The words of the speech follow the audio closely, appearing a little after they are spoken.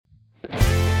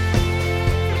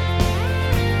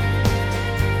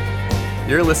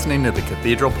You're listening to the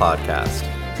Cathedral Podcast.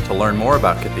 To learn more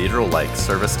about Cathedral, like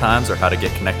service times or how to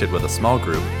get connected with a small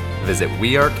group, visit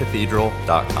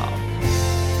wearecathedral.com.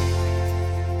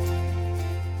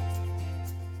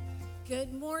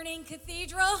 Good morning,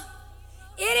 Cathedral.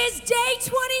 It is day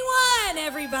 21,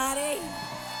 everybody.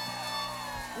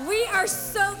 We are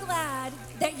so glad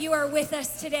that you are with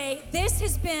us today. This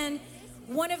has been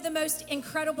one of the most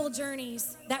incredible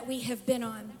journeys that we have been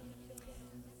on.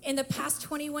 In the past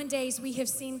 21 days, we have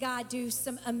seen God do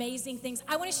some amazing things.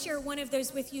 I want to share one of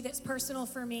those with you that's personal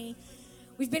for me.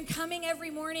 We've been coming every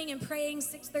morning and praying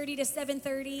 6:30 to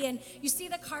 7:30, and you see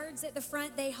the cards at the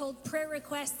front. They hold prayer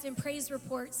requests and praise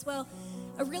reports. Well,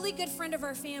 a really good friend of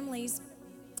our family's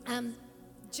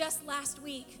just last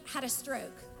week had a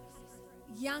stroke.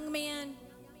 Young man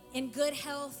in good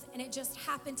health, and it just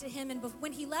happened to him. And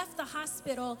when he left the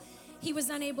hospital, he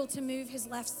was unable to move his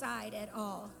left side at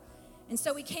all. And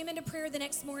so we came into prayer the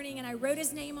next morning, and I wrote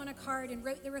his name on a card and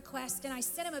wrote the request, and I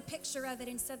sent him a picture of it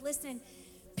and said, listen,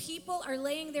 people are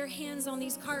laying their hands on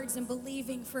these cards and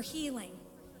believing for healing.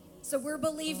 So we're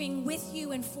believing with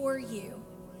you and for you.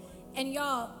 And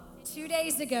y'all, 2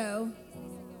 days ago,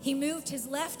 he moved his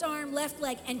left arm, left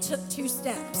leg, and took 2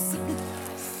 steps.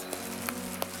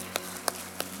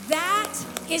 That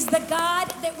is the God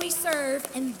that we serve,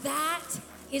 and that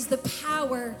is the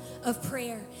power of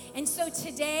prayer. And so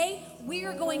today, we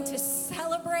are going to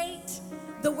celebrate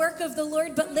the work of the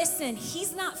Lord, but listen,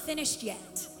 He's not finished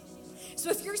yet. So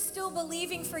if you're still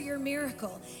believing for your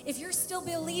miracle, if you're still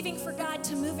believing for God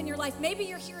to move in your life, maybe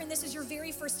you're here and this is your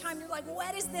very first time, you're like,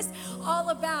 what is this all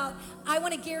about? I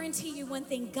want to guarantee you one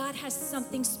thing, God has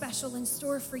something special in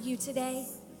store for you today.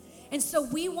 And so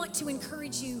we want to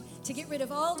encourage you to get rid of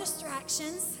all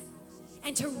distractions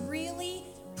and to really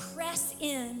press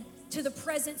in to the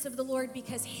presence of the Lord,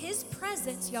 because His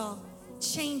presence, y'all,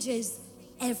 changes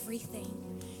everything.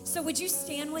 So would you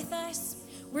stand with us?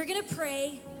 We're going to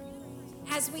pray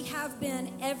as we have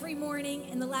been every morning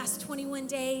in the last 21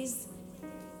 days.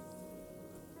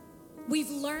 We've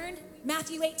learned,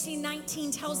 Matthew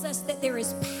 18:19 tells us that there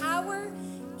is power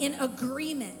in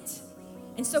agreement.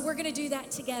 And so we're going to do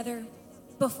that together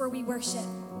before we worship.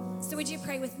 So would you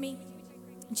pray with me?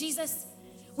 Jesus,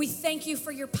 we thank you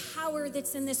for your power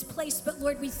that's in this place, but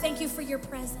Lord, we thank you for your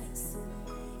presence.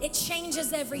 It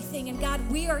changes everything, and God,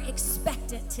 we are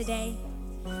expectant today.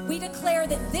 We declare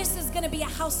that this is going to be a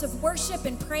house of worship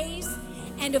and praise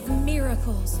and of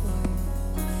miracles, Lord.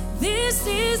 This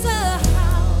is a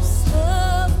house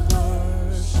of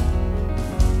worship.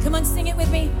 Come on, sing it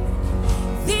with me.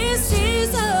 This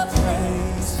is a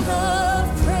place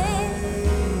of praise.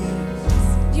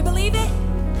 Do you believe it?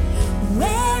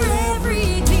 Where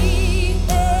every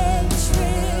demon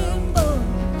trembles,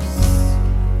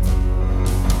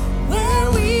 where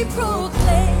we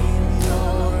proclaim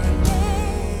your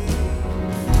name.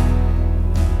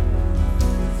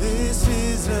 This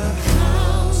is a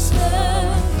house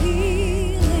of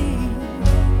healing.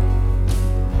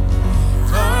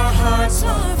 Our hearts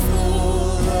are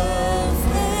full of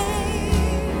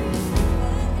faith.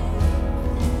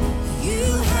 You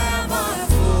have our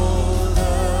full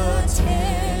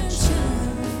attention.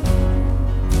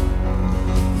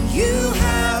 You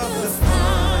have the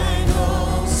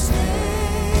final say.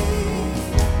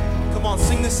 Come on,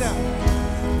 sing this out.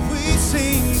 We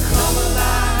sing, come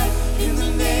alive in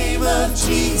the name of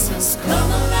Jesus.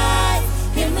 Come alive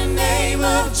in the name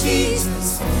of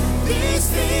Jesus.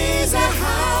 This is a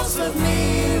house of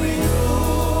miracles.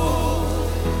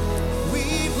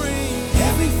 We bring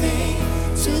everything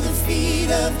to the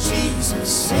feet of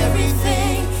Jesus.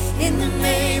 Everything in the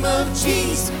name of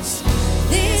Jesus.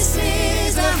 This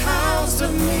is a house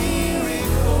of miracles.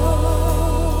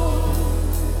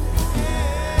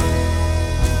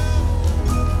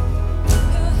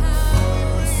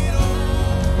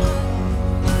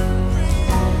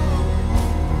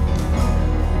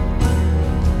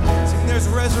 Sing, there's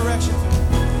resurrection.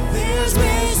 There's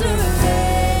resurrection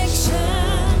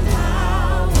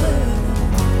power.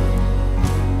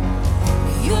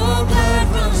 Your blood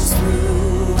runs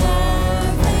through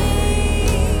our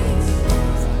veins.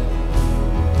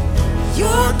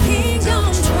 Your kingdom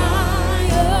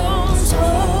triumphs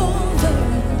over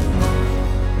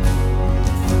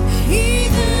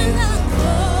even the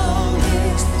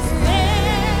coldest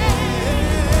land.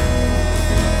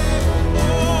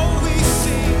 Oh, we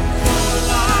sing, come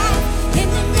alive in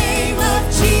the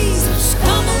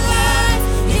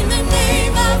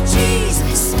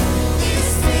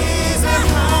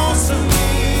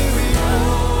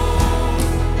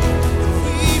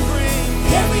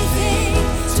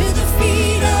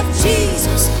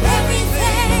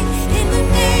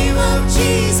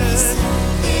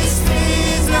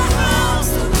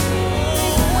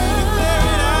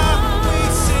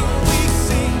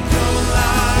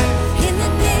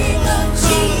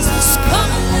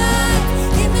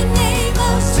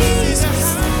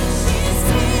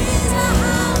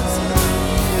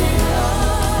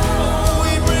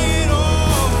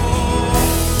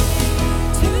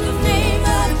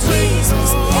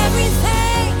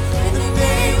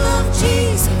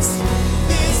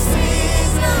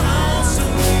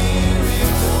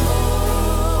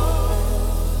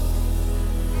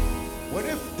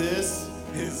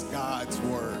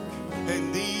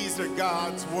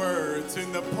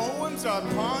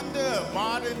ponder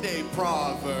modern day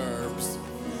proverbs.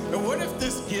 And what if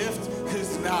this gift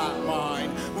is not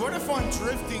mine? What if I'm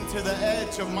drifting to the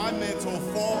edge of my mental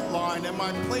fault line and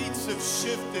my plates have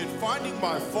shifted, finding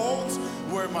my faults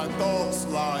where my thoughts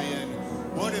lie in?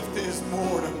 What if there's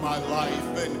more to my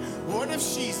life? And what if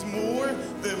she's more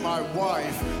than my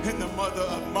wife and the mother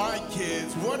of my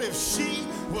kids? What if she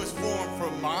was formed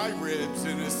from my ribs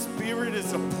and her spirit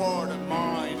is a part of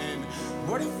mine? And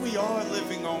what if we are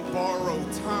living on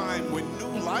borrowed time when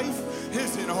new life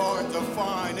isn't hard to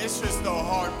find? It's just a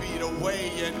heartbeat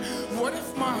away. And what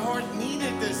if my heart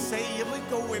needed to say it would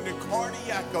go into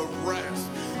cardiac arrest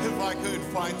if I could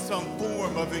find some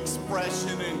form of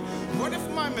expression? And what if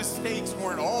my mistakes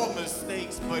weren't all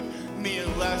mistakes but mere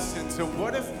lessons? And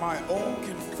what if my own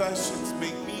confessions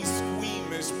make me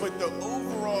squeamish but the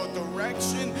overall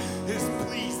direction is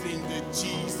pleasing to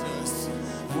Jesus?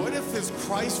 What if as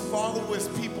Christ followers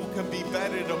people can be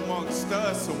bettered amongst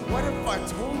us? And what if I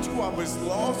told you I was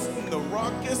lost in the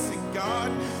ruckus and God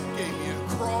gave me a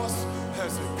cross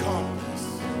as a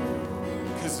compass?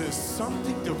 Because there's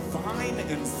something divine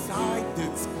inside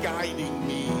that's guiding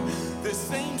me. The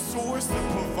same source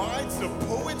that provides the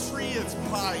poetry as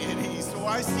piety. So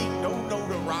I see no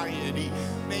notoriety,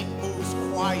 make moves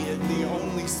quietly,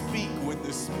 only speak when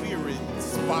the Spirit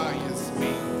inspires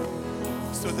me.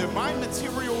 So that my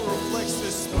material reflects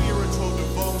this spiritual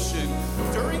devotion.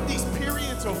 During these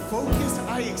periods of focus,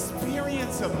 I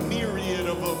experience a myriad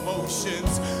of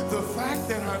emotions. The fact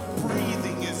that I'm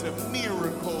breathing is a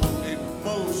miracle in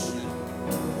motion.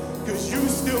 Because you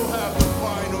still have the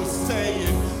final say,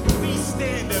 and we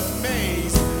stand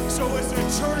amazed. So as a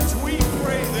church, we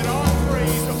pray that our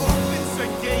praise opens the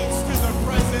gates to the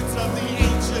presence of the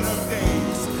Ancient of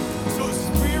Days. So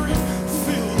Spirit,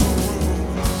 fill the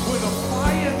room with a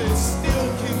fire that still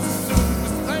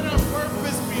consumes. Let our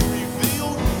purpose be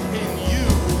revealed in you.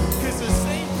 Because the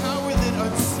same power that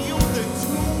unsealed the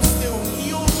tomb still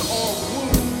heals our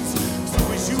wounds. So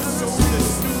as you sow the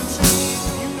suture,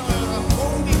 you know the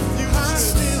holy future. I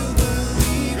still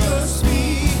believe you're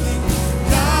speaking.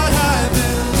 God, I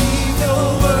believe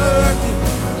you're working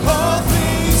all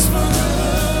things for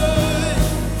good.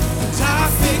 And I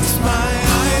fix my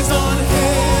eyes on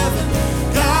heaven.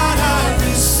 God, I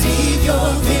receive your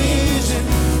vision.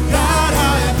 God,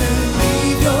 I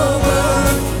believe you're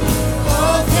working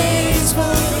all things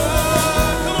for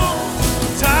good. Come on.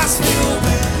 And I still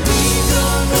believe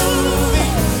you're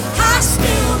moving. I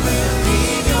still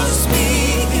believe you're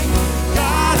speaking.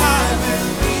 God, I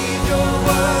believe you're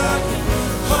working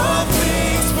all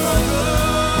things for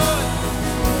good.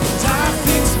 And I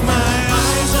fix my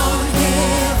eyes on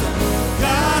heaven.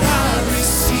 God, I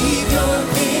receive your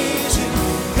vision.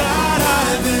 God, I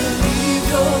believe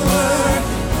you're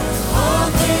working all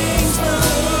things for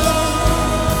good.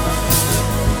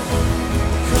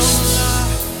 Come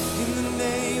alive in the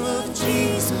name of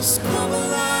Jesus. Come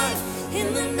alive in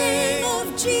the name of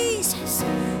Jesus.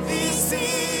 This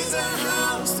is a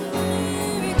house of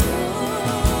miracles.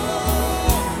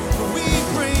 We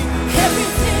bring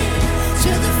everything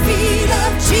to the feet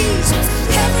of Jesus.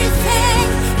 Everything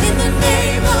in the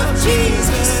name of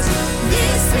Jesus.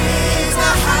 This is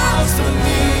a house of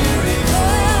miracles.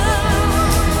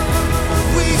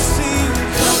 We sing,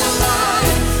 come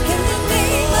alive in the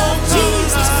name of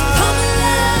Jesus. Come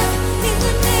alive in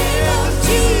the name of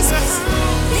Jesus.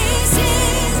 This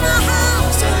is a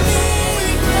house of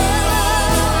miracles.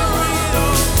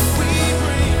 We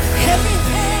bring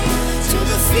everything to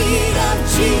the feet of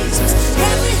Jesus.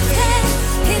 Everything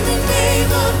in the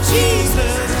name of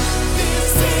Jesus.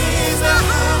 This is a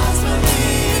house of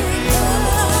miracles.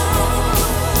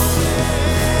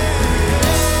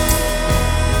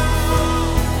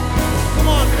 Come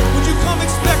on, would you come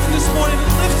expecting this morning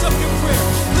and lift up your prayer?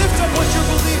 Lift up what you're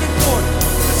believing for.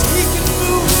 Because He can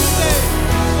move today.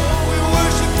 Oh, we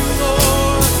worship you,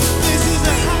 Lord. This is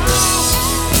a house.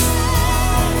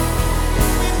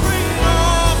 We bring it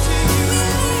all to you.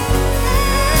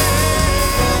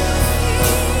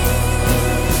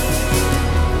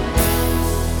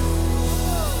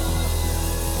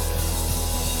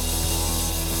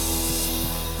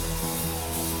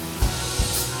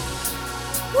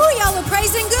 Woo, y'all are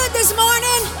praising good this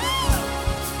morning.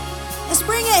 Let's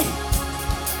bring it.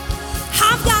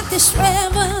 I've got this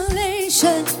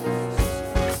revelation.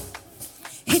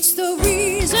 It's the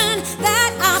reason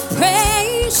that I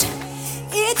praise.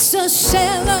 It's a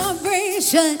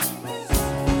celebration.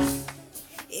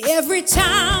 Every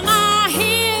time I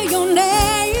hear your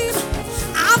name,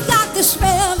 I've got this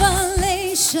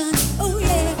revelation. Oh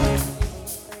yeah.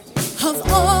 Of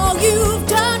all you've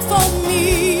done for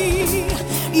me.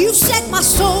 You set my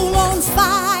soul on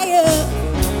fire.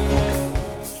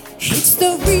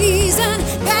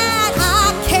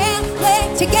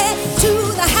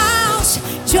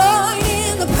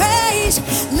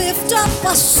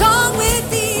 a song with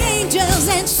the angels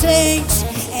and saints.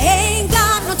 Ain't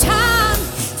got no time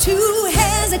to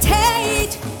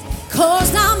hesitate,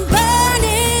 'cause I'm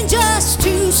burning just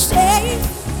to say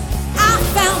I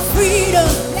found freedom.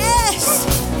 Yes,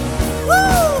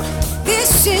 woo,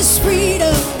 this is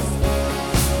freedom.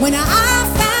 When I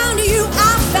found you,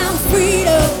 I found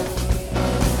freedom.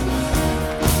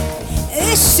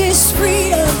 This is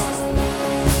freedom.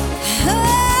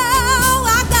 Oh,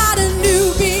 I got a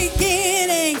new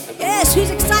beginning. Yes, who's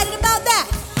excited about that?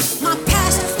 My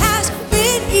past has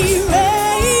been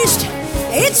erased.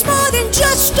 It's more than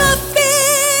just a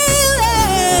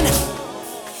feeling.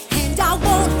 And I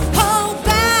won't hold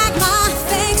back my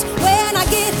thanks when I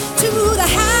get to the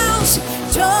house.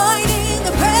 Join in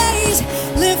the praise.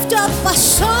 Lift up a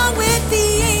song with the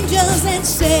angels and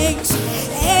saints.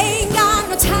 Ain't got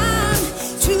no time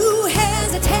to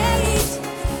hesitate,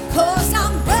 'cause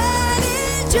I'm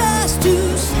burning just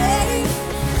to say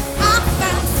I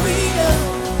found freedom.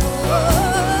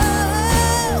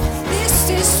 Oh, this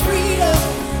is freedom.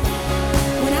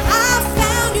 When I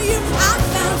found you, I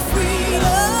found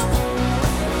freedom.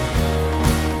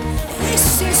 This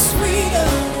is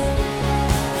freedom.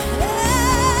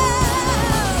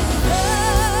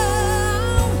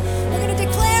 We're going to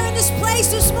declare in this place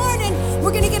this morning,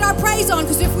 we're going to get our praise on,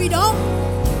 because if we don't,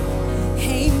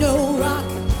 ain't no rock,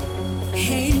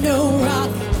 ain't no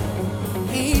rock,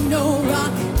 ain't no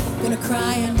rock gonna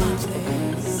cry in my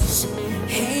place.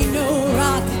 Ain't no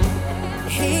rock,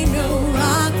 ain't no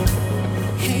rock,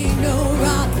 ain't no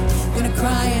rock gonna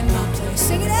cry in my place.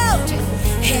 Sing it out.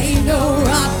 Ain't no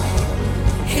rock,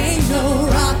 ain't no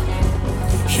rock,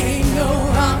 ain't no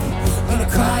rock gonna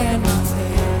cry in my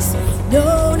place.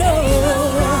 No, no, ain't no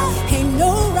rock, ain't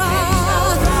no rock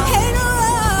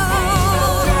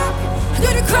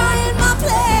gonna cry in my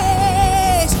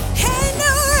place. Ain't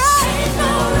no rock, ain't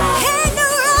no rock, ain't no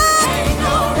rock, ain't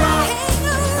no rock, ain't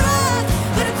no rock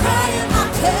gonna cry in my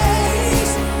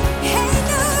place. Ain't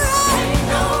no rock, ain't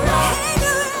no rock, ain't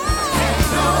no rock, ain't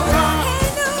no rock,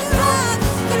 ain't no rock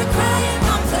gonna cry in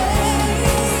my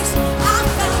place. I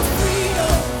found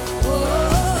freedom. Oh,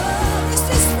 this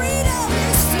is freedom.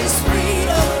 This is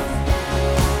freedom.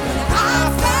 When I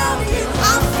found you,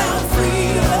 I found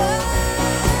freedom.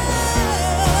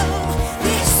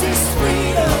 This is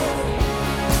freedom.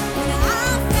 When I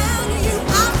found you,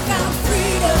 I found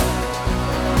freedom.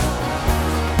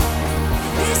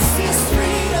 This is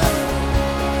freedom.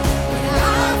 When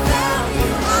I found you,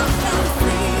 I found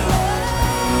freedom.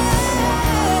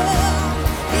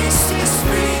 This is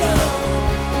freedom.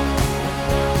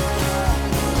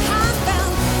 I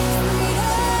found freedom.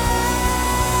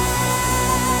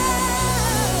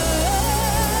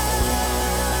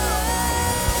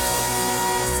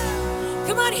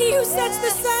 Come on, he who sets the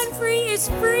sun free is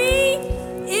free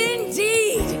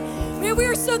indeed. Man, we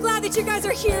are so glad that you guys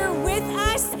are here with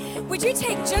us. Would you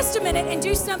take just a minute and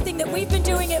do something that we've been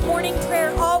doing at morning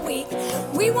prayer all week?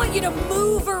 We want you to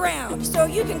move around, so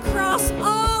you can cross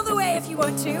all the way if you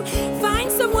want to. Find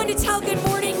someone to tell good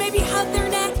morning, maybe hug their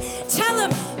neck. Tell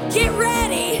them, get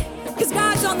ready, because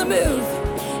God's on the move.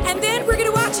 And then we're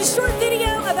going to watch a short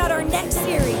video about our next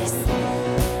series.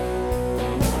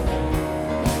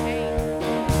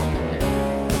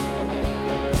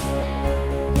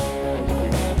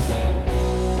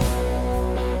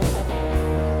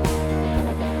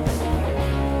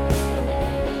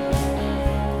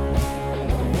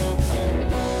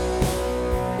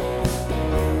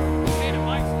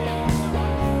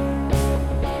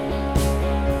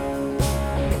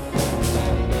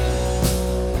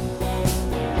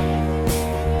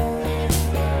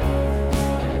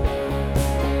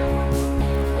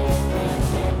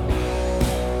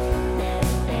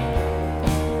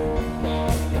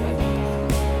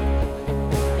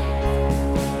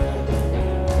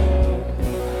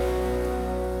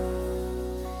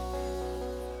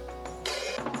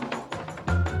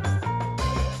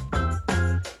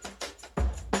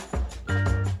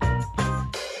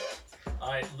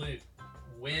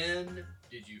 When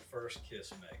did you first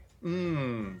kiss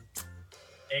Megan?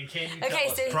 And can you Okay,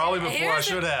 tell so us? Probably before I here's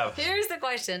should have. Here's the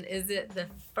question: is it the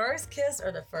first kiss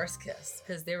or the first kiss?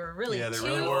 Because there were really Yeah, there two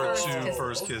really were first two kisses.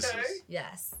 first kisses. Okay.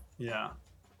 Yes. Yeah.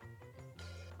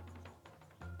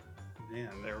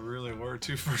 Man, there really were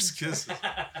two first kisses.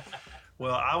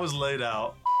 Well, I was laid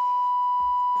out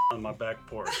on my back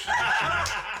porch.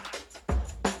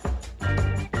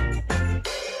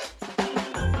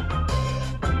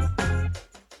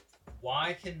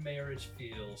 Why can marriage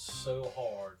feel so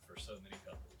hard for so many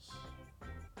couples?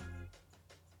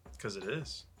 Because it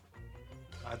is.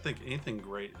 I think anything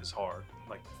great is hard.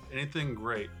 Like anything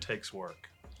great takes work.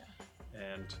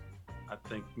 And I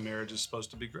think marriage is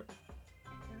supposed to be great.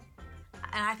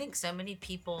 And I think so many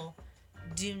people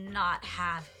do not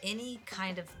have any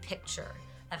kind of picture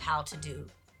of how to do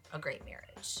a great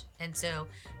marriage. And so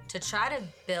to try to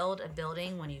build a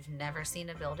building when you've never seen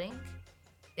a building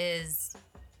is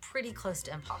pretty close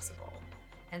to impossible.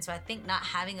 And so I think not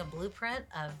having a blueprint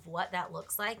of what that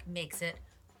looks like makes it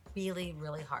really,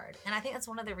 really hard. And I think that's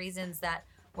one of the reasons that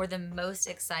we're the most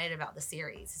excited about the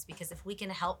series, is because if we can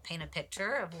help paint a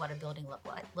picture of what a building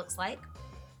looks like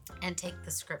and take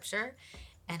the scripture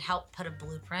and help put a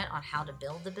blueprint on how to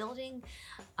build the building,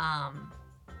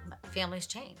 families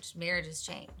change, marriages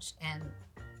change. And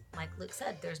like Luke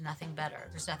said, there's nothing better,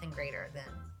 there's nothing greater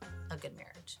than a good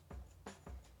marriage.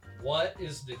 What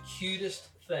is the cutest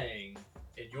thing,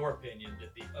 in your opinion,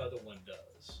 that the other one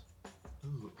does?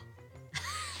 Ooh.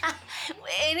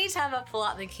 Anytime I pull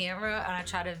out the camera and I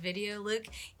try to video Luke,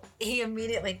 he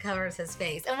immediately covers his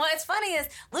face. And what's funny is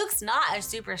Luke's not a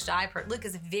super shy person. Luke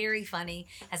is very funny,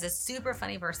 has a super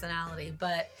funny personality.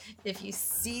 But if you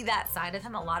see that side of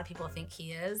him, a lot of people think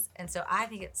he is. And so I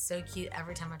think it's so cute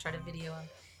every time I try to video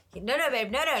him. No,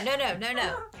 babe, no.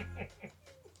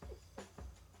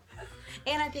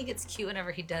 And I think it's cute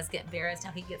whenever he does get embarrassed.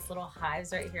 Now he gets little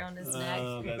hives right here on his neck.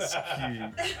 Oh, that's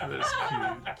cute. That's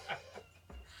cute.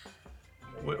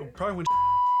 Well, probably when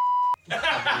I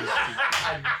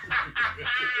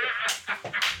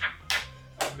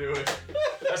knew it.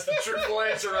 That's the truthful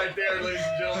answer right there, ladies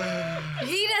and gentlemen.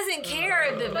 He doesn't care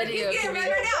if the video. He's getting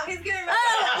right now. He's getting right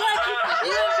Oh, look,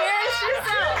 you embarrassed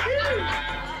yourself.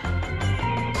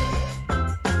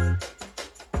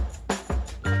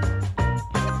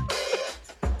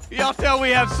 Y'all tell we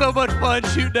have so much fun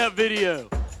shooting that video.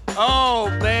 Oh,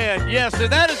 man. Yes, so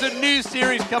that is a new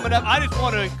series coming up. I just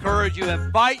want to encourage you,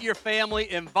 invite your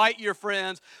family, invite your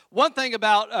friends. One thing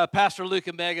about Pastor Luke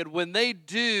and Megan, when they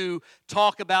do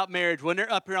talk about marriage, when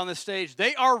they're up here on the stage,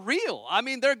 they are real. I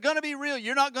mean, they're going to be real.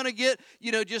 You're not going to get,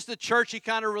 just the churchy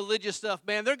kind of religious stuff,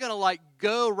 man. They're going to,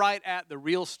 go right at the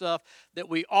real stuff that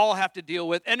we all have to deal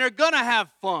with, and they're going to have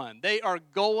fun. They are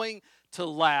going to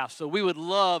laugh. So we would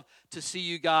love to see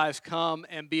you guys come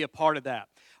and be a part of that.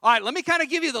 All right, let me kind of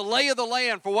give you the lay of the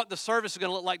land for what the service is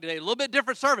going to look like today. A little bit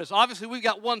different service. Obviously, we've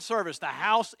got one service. The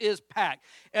house is packed.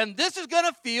 And this is going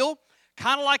to feel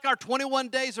kind of like our 21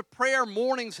 days of prayer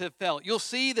mornings have felt. You'll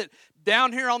see that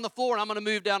down here on the floor, and I'm going to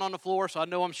move down on the floor, so I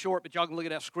know I'm short, but y'all can look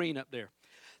at that screen up there.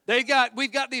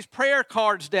 We've got these prayer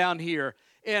cards down here.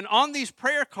 And on these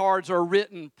prayer cards are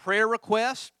written prayer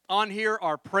requests. On here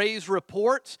are praise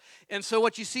reports. And so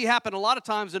what you see happen a lot of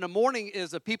times in the morning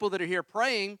is the people that are here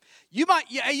praying, you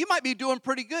might be doing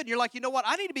pretty good. And you're like, you know what?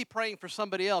 I need to be praying for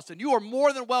somebody else. And you are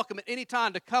more than welcome at any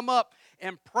time to come up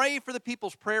and pray for the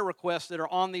people's prayer requests that are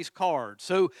on these cards.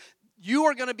 So you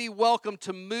are going to be welcome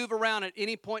to move around at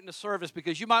any point in the service,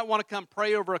 because you might want to come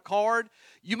pray over a card.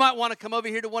 You might want to come over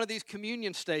here to one of these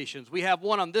communion stations. We have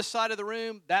one on this side of the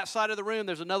room, that side of the room.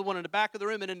 There's another one in the back of the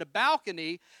room. And in the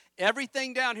balcony,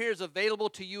 everything down here is available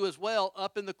to you as well,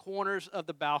 up in the corners of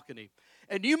the balcony.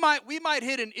 And we might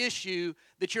hit an issue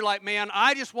that you're like, man,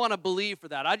 I just want to believe for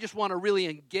that. I just want to really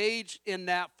engage in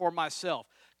that for myself.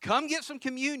 Come get some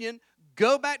communion.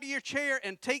 Go back to your chair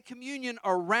and take communion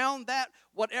around that,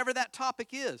 whatever that topic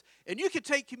is. And you can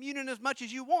take communion as much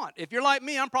as you want. If you're like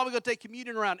me, I'm probably going to take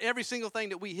communion around every single thing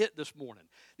that we hit this morning.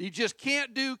 You just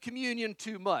can't do communion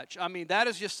too much. I mean, that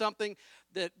is just something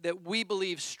that we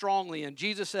believe strongly in.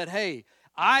 Jesus said, hey,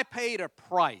 I paid a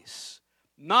price,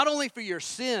 not only for your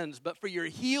sins, but for your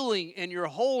healing and your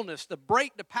wholeness, to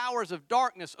break the powers of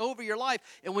darkness over your life.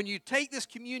 And when you take this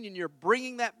communion, you're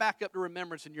bringing that back up to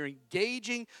remembrance, and you're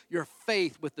engaging your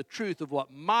faith with the truth of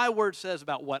what my word says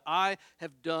about what I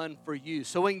have done for you.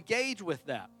 So engage with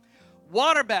that.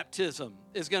 Water baptism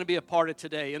is going to be a part of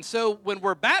today. And so when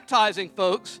we're baptizing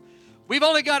folks, we've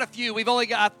only got a few. We've only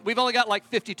got like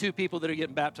 52 people that are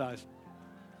getting baptized.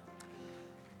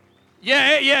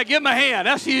 Yeah, give them a hand.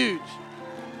 That's huge.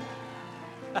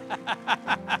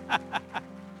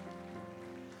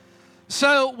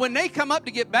 So when they come up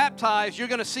to get baptized, you're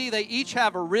going to see they each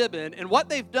have a ribbon. And what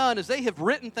they've done is they have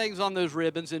written things on those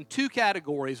ribbons in two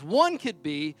categories. One could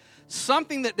be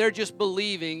something that they're just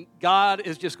believing God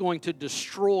is just going to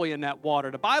destroy in that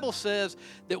water. The Bible says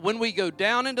that when we go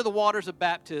down into the waters of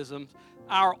baptism,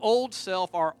 our old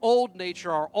self, our old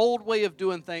nature, our old way of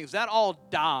doing things, that all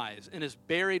dies and is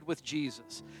buried with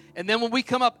Jesus. And then when we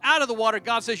come up out of the water,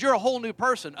 God says, you're a whole new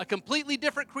person, a completely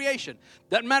different creation.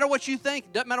 Doesn't matter what you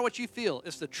think, doesn't matter what you feel.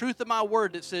 It's the truth of my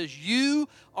word that says you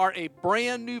are a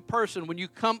brand new person when you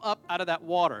come up out of that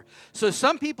water. So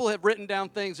some people have written down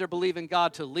things they're believing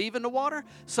God to leave in the water.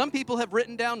 Some people have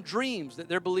written down dreams that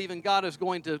they're believing God is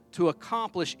going to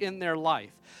accomplish in their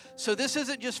life. So this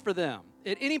isn't just for them.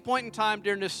 At any point in time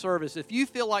during this service, if you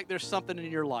feel like there's something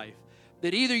in your life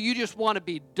that either you just want to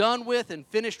be done with and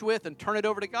finished with and turn it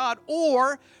over to God,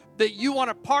 or that you want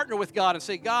to partner with God and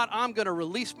say, God, I'm going to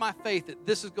release my faith that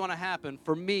this is going to happen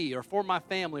for me or for my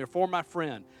family or for my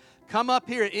friend. Come up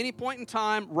here at any point in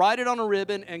time, write it on a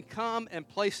ribbon, and come and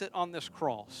place it on this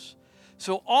cross.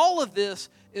 So all of this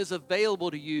is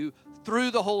available to you through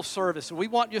the whole service. And we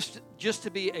want just to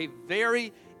be a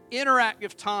very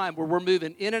interactive time where we're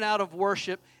moving in and out of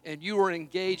worship and you are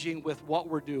engaging with what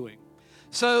we're doing.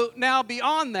 So now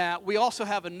beyond that, we also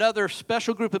have another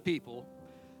special group of people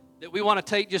that we want to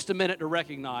take just a minute to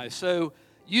recognize. So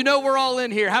you know we're all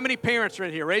in here. How many parents are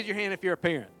in here? Raise your hand if you're a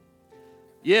parent.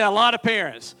 Yeah, a lot of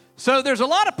parents. So there's a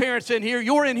lot of parents in here.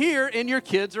 You're in here and your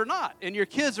kids are not. And your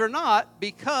kids are not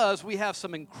because we have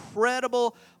some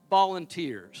incredible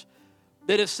volunteers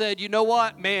that have said, you know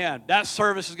what, man, that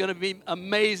service is going to be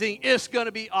amazing. It's going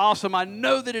to be awesome. I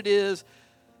know that it is,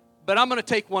 but I'm going to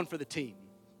take one for the team.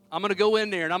 I'm going to go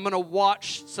in there and I'm going to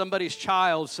watch somebody's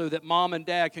child so that mom and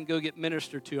dad can go get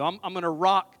ministered to. I'm going to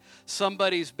rock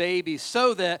somebody's baby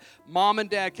so that mom and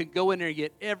dad can go in there and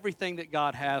get everything that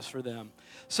God has for them.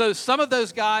 So some of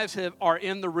those guys are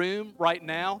in the room right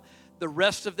now. The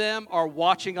rest of them are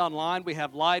watching online. We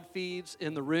have live feeds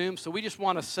in the room. So we just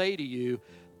want to say to you,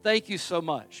 thank you so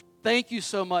much. Thank you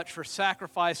so much for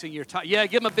sacrificing your time. Yeah,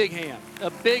 give them a big hand. A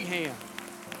big hand.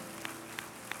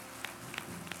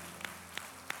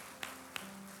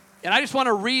 And I just want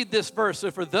to read this verse.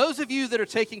 So for those of you that are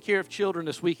taking care of children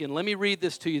this weekend, let me read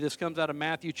this to you. This comes out of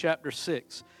Matthew chapter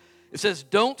 6. It says,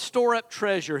 don't store up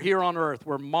treasure here on earth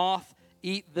where moth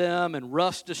eat them and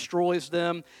rust destroys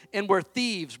them and where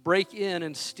thieves break in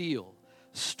and steal.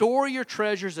 Store your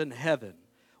treasures in heaven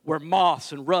where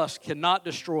moths and rust cannot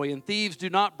destroy and thieves do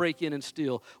not break in and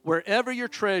steal. Wherever your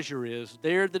treasure is,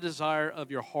 there the desire of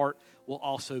your heart will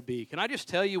also be. Can I just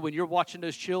tell you, when you're watching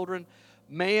those children,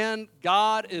 man,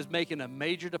 God is making a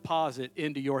major deposit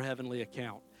into your heavenly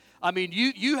account. I mean,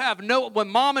 you have when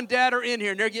mom and dad are in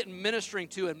here and they're getting ministering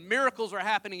to and miracles are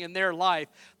happening in their life,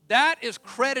 that is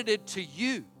credited to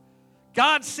you.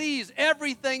 God sees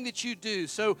everything that you do.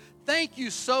 So thank you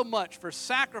so much for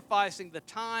sacrificing the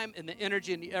time and the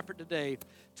energy and the effort today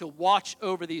to watch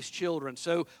over these children.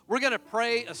 So we're going to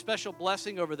pray a special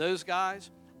blessing over those guys.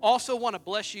 Also want to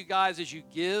bless you guys as you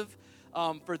give.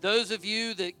 For those of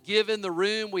you that give in the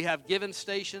room, we have giving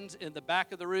stations in the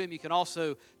back of the room. You can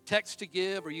also text to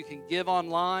give or you can give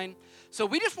online. So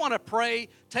we just want to pray,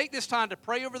 take this time to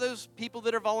pray over those people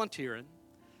that are volunteering.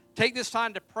 Take this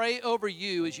time to pray over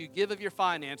you as you give of your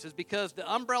finances, because the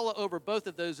umbrella over both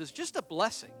of those is just a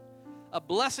blessing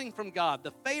from God,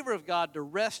 the favor of God to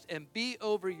rest and be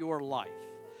over your life.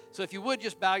 So if you would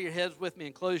just bow your heads with me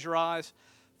and close your eyes.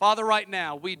 Father, right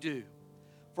now we do.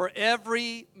 For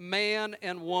every man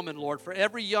and woman, Lord, for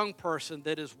every young person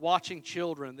that is watching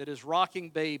children, that is rocking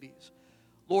babies,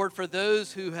 Lord, for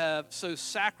those who have so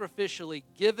sacrificially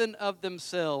given of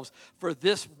themselves for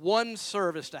this one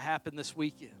service to happen this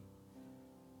weekend,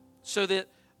 so that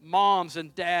moms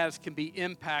and dads can be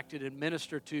impacted and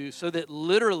ministered to, so that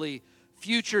literally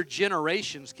future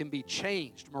generations can be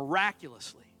changed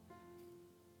miraculously.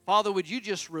 Father, would you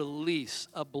just release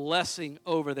a blessing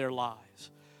over their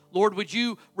lives? Lord, would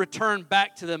you return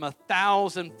back to them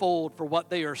 1,000-fold for what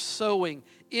they are sowing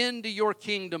into your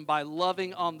kingdom by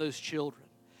loving on those children?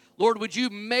 Lord, would you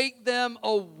make them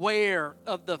aware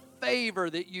of the favor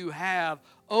that you have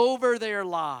over their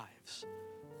lives?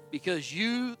 Because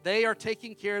they are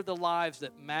taking care of the lives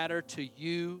that matter to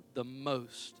you the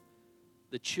most,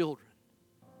 the children.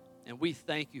 And we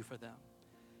thank you for them.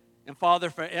 And Father,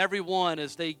 for everyone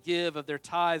as they give of their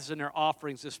tithes and their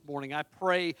offerings this morning, I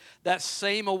pray that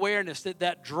same awareness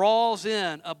that draws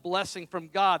in a blessing from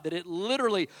God, that it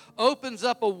literally opens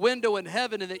up a window in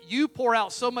heaven and that you pour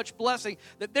out so much blessing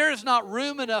that there is not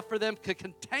room enough for them to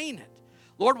contain it.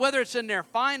 Lord, whether it's in their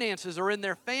finances or in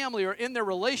their family or in their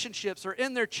relationships or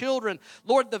in their children,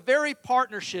 Lord, the very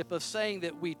partnership of saying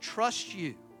that we trust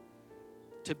you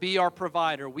to be our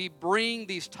provider. We bring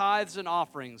these tithes and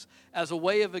offerings as a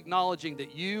way of acknowledging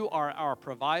that you are our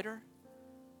provider,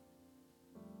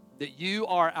 that you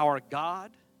are our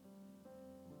God,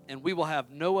 and we will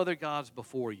have no other gods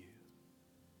before you.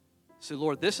 So,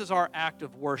 Lord, this is our act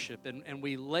of worship, and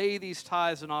we lay these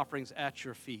tithes and offerings at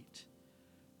your feet,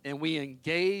 and we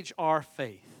engage our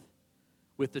faith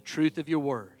with the truth of your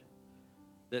word,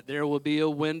 that there will be a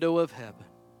window of heaven,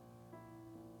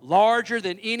 larger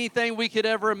than anything we could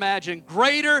ever imagine,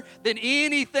 greater than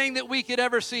anything that we could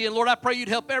ever see. And Lord, I pray you'd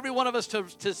help every one of us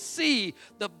to see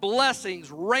the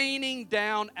blessings raining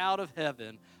down out of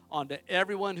heaven onto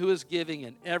everyone who is giving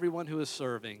and everyone who is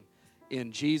serving.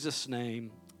 In Jesus' name,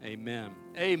 amen.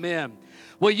 Amen.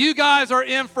 Well, you guys are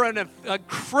in for an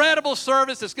incredible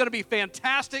service. It's going to be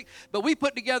fantastic. But we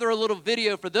put together a little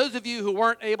video for those of you who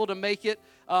weren't able to make it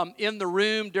in the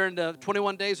room during the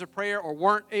 21 days of prayer or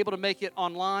weren't able to make it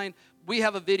online. We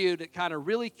have a video that kind of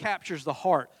really captures the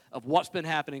heart of what's been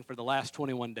happening for the last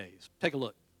 21 days. Take a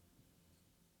look.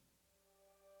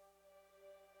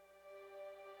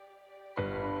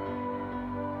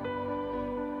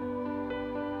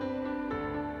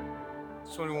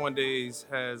 21 days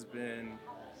has been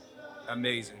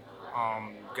amazing.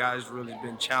 God's really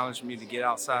been challenging me to get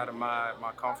outside of my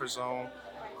comfort zone,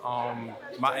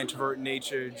 my introvert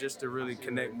nature, just to really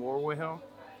connect more with him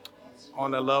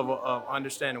on the level of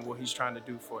understanding what he's trying to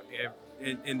do for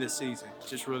in this season.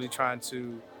 Just really trying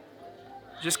to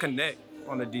just connect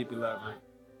on a deeper level.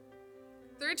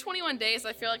 Through 21 days,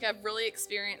 I feel like I've really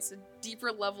experienced a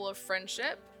deeper level of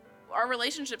friendship. Our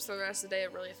relationships for the rest of the day are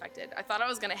really affected. I thought I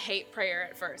was gonna hate prayer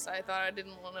at first. I thought I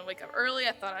didn't want to wake up early.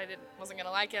 I thought wasn't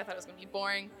gonna like it. I thought it was gonna be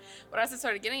boring. But as I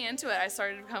started getting into it, I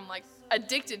started to become like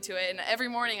addicted to it. And every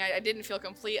morning I didn't feel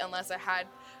complete unless I had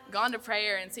gone to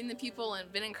prayer and seen the people and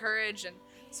been encouraged and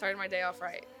started my day off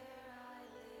right.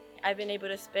 I've been able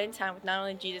to spend time with not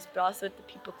only Jesus, but also with the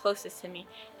people closest to me.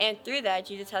 And through that,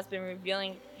 Jesus has been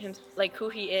revealing him, like who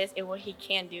he is and what he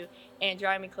can do, and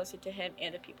drawing me closer to him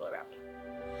and the people around me.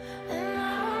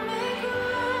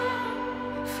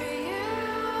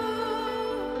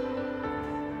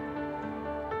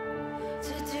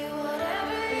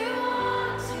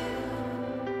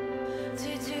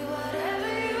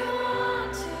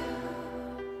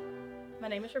 My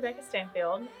name is Rebecca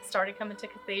Stanfield. Started coming to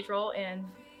Cathedral in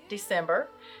December,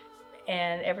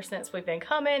 and ever since we've been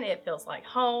coming, it feels like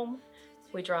home.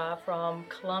 We drive from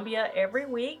Columbia every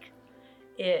week.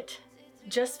 It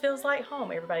just feels like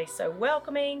home. Everybody's so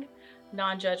welcoming,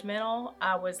 non-judgmental.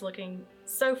 I was looking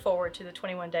so forward to the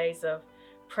 21 days of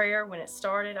prayer when it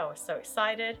started. I was so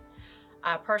excited.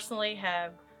 I personally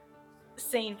have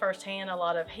seen firsthand a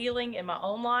lot of healing in my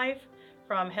own life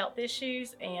from health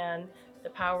issues, and the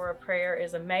power of prayer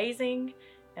is amazing,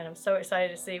 and I'm so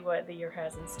excited to see what the year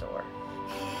has in store.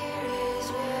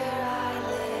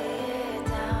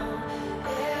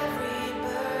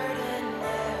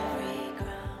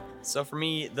 So for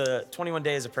me, the 21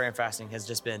 days of prayer and fasting has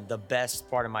just been the best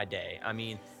part of my day. I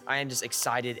mean, I am just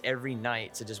excited every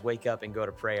night to just wake up and go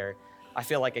to prayer. I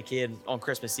feel like a kid on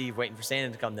Christmas Eve waiting for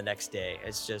Santa to come the next day.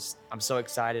 It's just, I'm so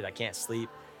excited, I can't sleep.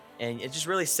 And it just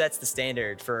really sets the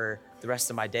standard for the rest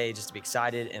of my day, just to be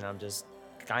excited, and I'm just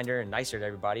kinder and nicer to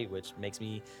everybody, which makes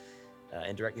me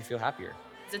indirectly feel happier.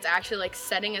 It's actually like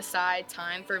setting aside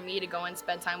time for me to go and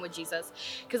spend time with Jesus,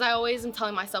 because I always am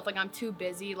telling myself like I'm too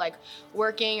busy like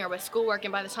working or with schoolwork,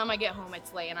 and by the time I get home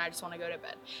it's late and I just want to go to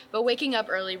bed. But waking up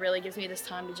early really gives me this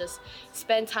time to just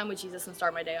spend time with Jesus and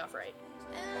start my day off right.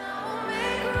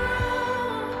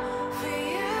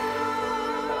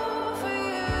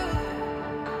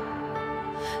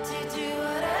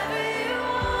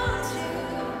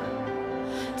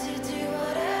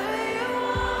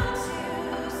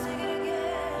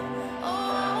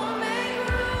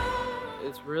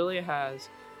 Really has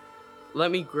let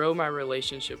me grow my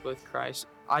relationship with Christ.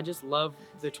 I just love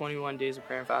the 21 days of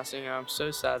prayer and fasting, and I'm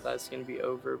so sad that it's going to be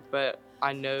over, but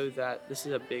I know that this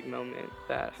is a big moment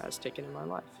that has taken in my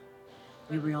life.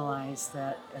 We realize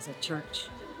that as a church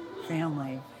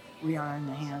family, we are in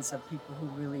the hands of people who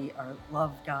really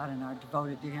love God and are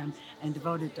devoted to Him and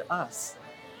devoted to us.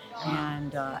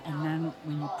 And then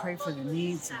when you pray for the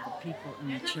needs of the people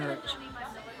in the church,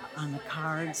 on the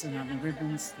cards and on the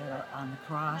ribbons that are on the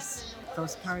cross.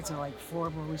 Those cards are like 4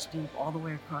 rows deep all the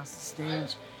way across the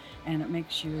stage, and it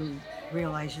makes you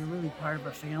realize you're really part of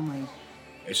a family.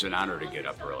 It's an honor to get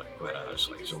up early, quite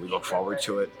honestly. So we look forward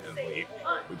to it, and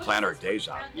we plan our days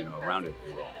out, around it.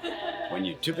 When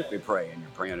you typically pray and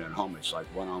you're praying at home, it's like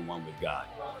one-on-one with God.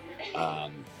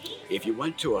 If you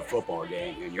went to a football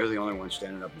game and you're the only one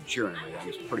standing up and cheering everything,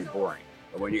 it's pretty boring.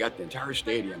 But when you got the entire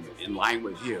stadium in line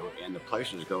with you and the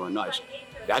place is going nuts,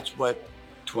 that's what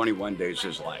 21 days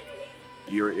is like.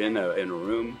 You're in a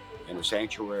room in a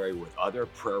sanctuary with other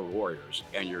prayer warriors,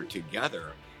 and you're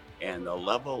together, and the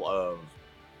level of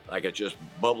like it's just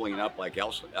bubbling up like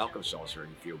Alka-Seltzer,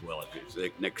 if you will. It's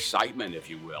an excitement, if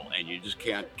you will, and you just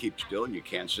can't keep still and you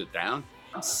can't sit down.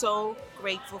 I'm so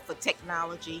grateful for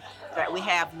technology that we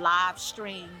have live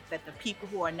stream, that the people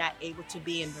who are not able to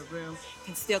be in the room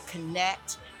can still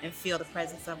connect and feel the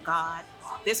presence of God.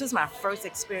 This was my first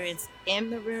experience in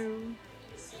the room.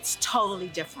 It's totally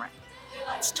different.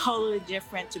 It's totally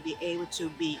different to be able to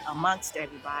be amongst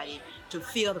everybody, to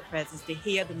feel the presence, to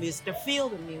hear the music, to feel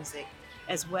the music,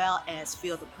 as well as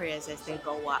feel the prayers as they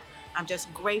go up. I'm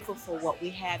just grateful for what we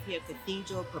have here at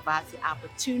Cathedral. It provides the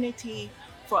opportunity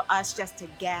for us just to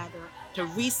gather, to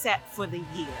reset for the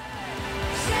year.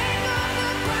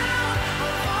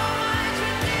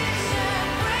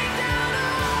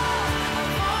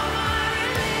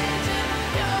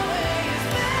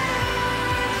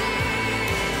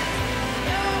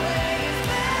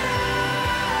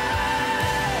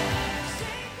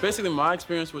 Basically, my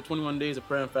experience with 21 Days of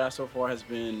Prayer and Fast so far has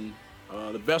been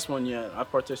the best one yet.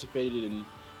 I've participated in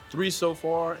 3 so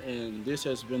far, and this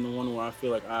has been the one where I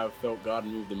feel like I've felt God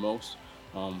move the most.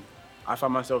 I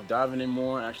find myself diving in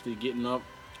more, actually getting up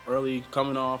early,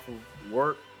 coming off of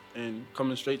work and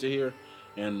coming straight to here.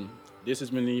 And this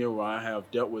has been the year where I have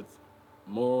dealt with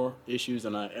more issues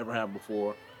than I ever have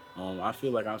before. I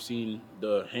feel like I've seen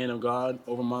the hand of God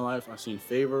over my life. I've seen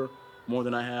favor more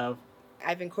than I have.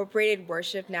 I've incorporated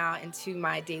worship now into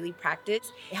my daily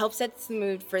practice. It helps set the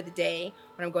mood for the day.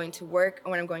 When I'm going to work or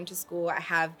when I'm going to school, I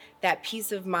have that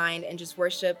peace of mind and just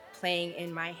worship playing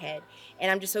in my head.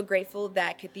 And I'm just so grateful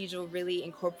that Cathedral really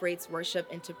incorporates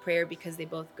worship into prayer because they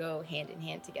both go hand in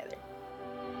hand together.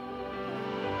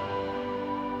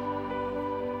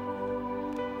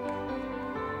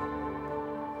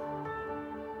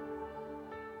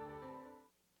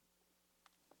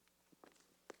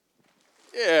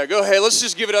 Yeah, go ahead. Let's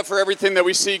just give it up for everything that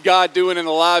we see God doing in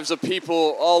the lives of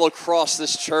people all across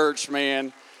this church,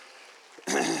 man.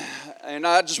 And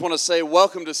I just want to say,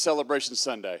 welcome to Celebration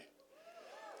Sunday.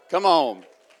 Come on.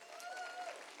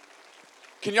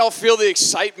 Can y'all feel the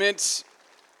excitement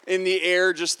in the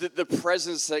air, just the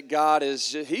presence that God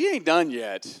is, he ain't done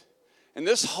yet. And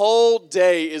this whole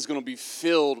day is going to be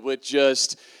filled with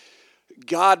just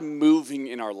God moving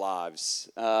in our lives.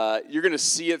 You're going to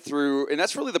see it through, and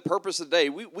that's really the purpose of the day.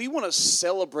 We want to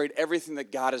celebrate everything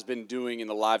that God has been doing in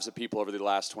the lives of people over the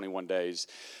last 21 days.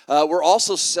 We're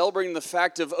also celebrating the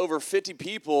fact of over 50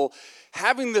 people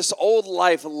having this old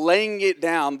life, laying it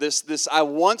down, this I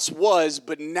once was,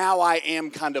 but now I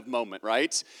am kind of moment,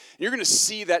 right? You're going to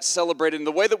see that celebrated. And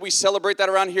the way that we celebrate that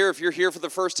around here, if you're here for the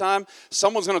first time,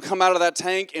 someone's going to come out of that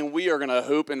tank and we are going to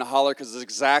hoop and holler because it's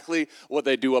exactly what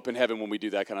they do up in heaven when we do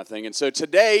that kind of thing. And so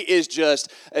today is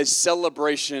just a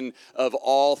celebration of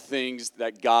all things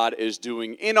that God is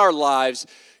doing in our lives,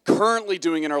 currently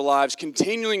doing in our lives,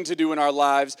 continuing to do in our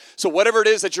lives. So whatever it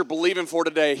is that you're believing for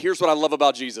today, here's what I love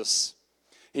about Jesus.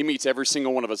 He meets every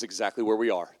single one of us exactly where we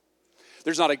are.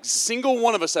 There's not a single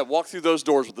one of us that walk through those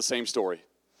doors with the same story.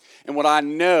 And what I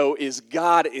know is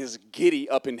God is giddy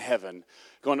up in heaven,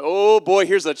 going, oh boy,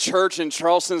 here's a church in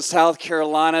Charleston, South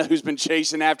Carolina who's been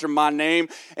chasing after my name,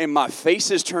 and my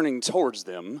face is turning towards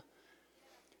them.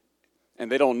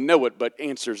 And they don't know it, but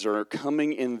answers are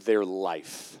coming in their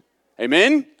life.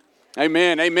 Amen?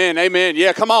 Amen, amen, amen.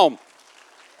 Yeah, come on.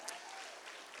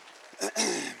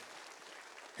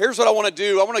 Here's what I want to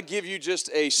do. I want to give you just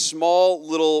a small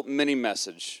little mini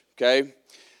message, okay?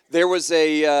 There was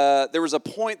a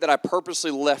point that I purposely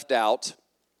left out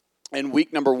in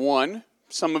week number 1.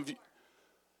 Some of you,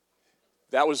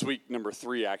 that was week number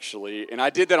 3 actually, and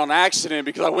I did that on accident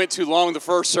because I went too long the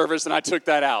first service and I took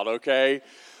that out, okay?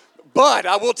 But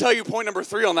I will tell you point number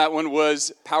 3 on that one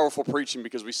was powerful preaching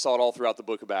because we saw it all throughout the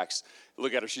book of Acts.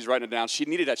 Look at her, she's writing it down. She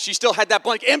needed that. She still had that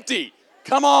blank empty.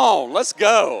 Come on, let's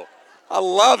go. I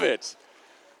love it.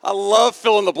 I love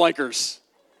filling the blankers.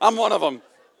 I'm one of them,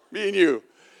 me and you.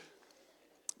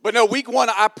 But no, week 1,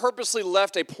 I purposely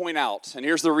left a point out. And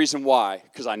here's the reason why.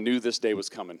 Because I knew this day was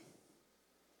coming.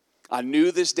 I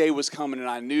knew this day was coming, and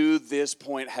I knew this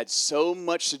point had so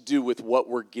much to do with what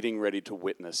we're getting ready to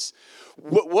witness.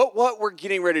 What we're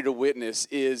getting ready to witness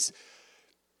is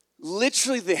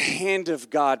literally the hand of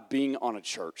God being on a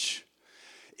church.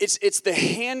 It's the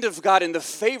hand of God and the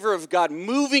favor of God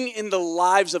moving in the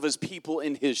lives of his people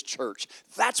in his church.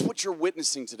 That's what you're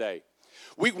witnessing today.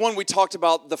 Week 1, we talked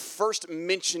about the first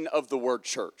mention of the word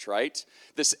church, right?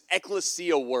 This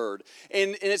ecclesia word.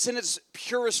 And it's in its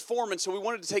purest form, and so we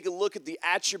wanted to take a look at the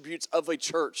attributes of a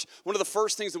church. One of the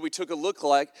first things that we took a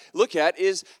look at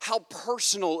is how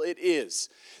personal it is.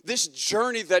 This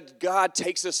journey that God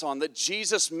takes us on, that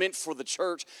Jesus meant for the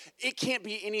church, it can't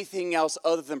be anything else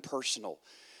other than personal.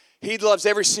 He loves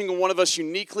every single one of us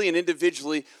uniquely and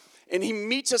individually, and he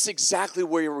meets us exactly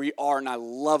where we are, and I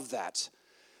love that.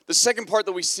 The second part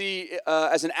that we see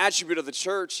as an attribute of the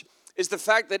church is the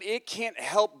fact that it can't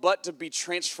help but to be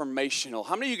transformational.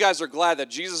 How many of you guys are glad that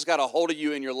Jesus got a hold of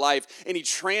you in your life and he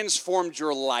transformed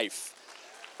your life?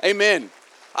 Amen.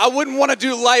 I wouldn't want to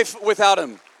do life without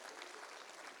him.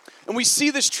 And we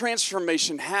see this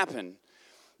transformation happen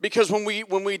because when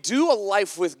we do a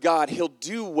life with God, he'll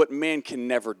do what man can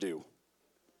never do.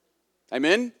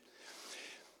 Amen?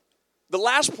 The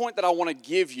last point that I want to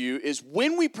give you is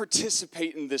when we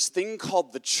participate in this thing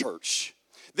called the church,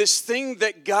 this thing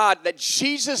that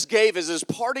Jesus gave as his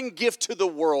parting gift to the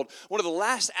world, one of the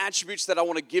last attributes that I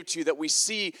want to give to you that we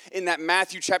see in that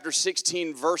Matthew chapter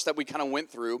 16 verse that we kind of went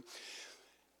through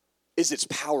is it's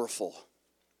powerful.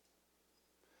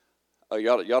 Oh,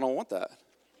 y'all don't want that.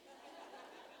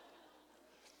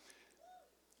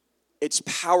 It's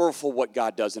powerful what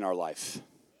God does in our life.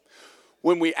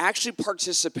 When we actually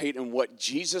participate in what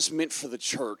Jesus meant for the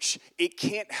church, it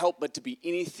can't help but to be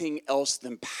anything else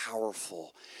than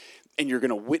powerful. And you're going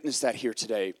to witness that here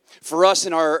today. For us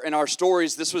in our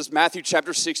stories, this was Matthew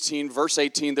chapter 16, verse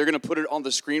 18. They're going to put it on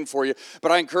the screen for you.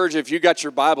 But I encourage you, if you got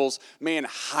your Bibles, man,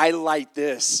 highlight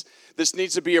this. This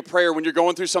needs to be a prayer. When you're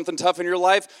going through something tough in your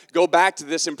life, go back to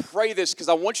this and pray this because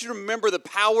I want you to remember the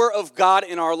power of God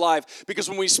in our life. Because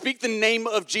when we speak the name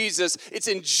of Jesus, it's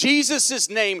in Jesus'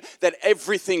 name that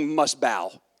everything must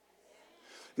bow.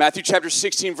 Matthew chapter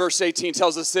 16, verse 18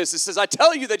 tells us this. It says, I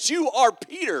tell you that you are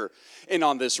Peter, and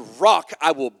on this rock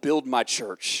I will build my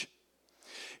church.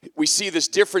 We see this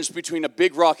difference between a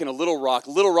big rock and a little rock.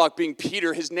 Little rock being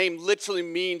Peter, his name literally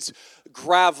means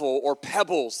gravel or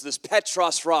pebbles, this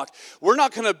Petros rock. We're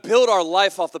not going to build our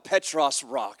life off the Petros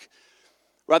rock.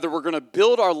 Rather, we're going to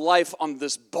build our life on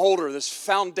this boulder, this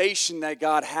foundation that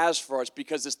God has for us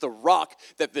because it's the rock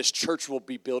that this church will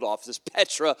be built off, this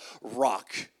Petra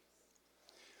rock.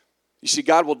 You see,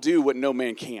 God will do what no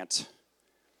man can't.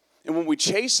 And when we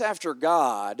chase after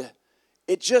God,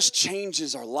 it just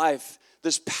changes our life.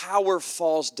 This power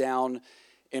falls down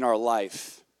in our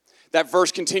life. That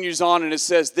verse continues on and it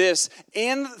says this,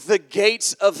 and the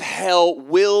gates of hell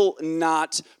will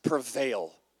not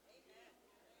prevail.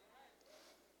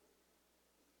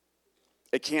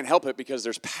 It can't help it because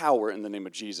there's power in the name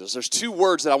of Jesus. There's two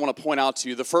words that I want to point out to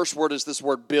you. The first word is this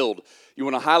word build. You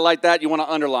want to highlight that, you want to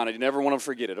underline it. You never want to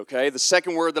forget it, okay? The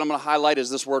second word that I'm going to highlight is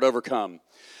this word overcome.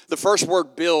 The first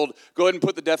word, build, go ahead and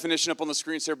put the definition up on the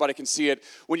screen so everybody can see it.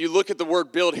 When you look at the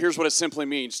word build, here's what it simply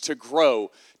means: to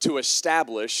grow, to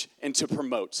establish, and to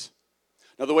promote.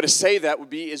 Now, the way to say that would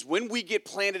be is when we get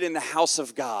planted in the house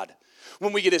of God,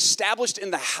 when we get established in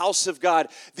the house of God,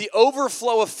 the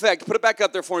overflow effect, put it back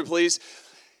up there for me, please,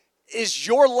 is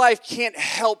your life can't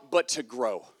help but to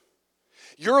grow.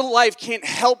 Your life can't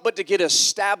help but to get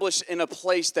established in a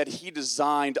place that He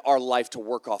designed our life to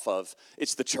work off of.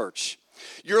 It's the church.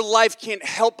 Your life can't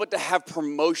help but to have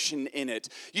promotion in it.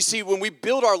 You see, when we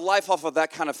build our life off of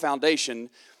that kind of foundation,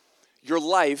 your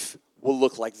life will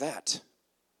look like that.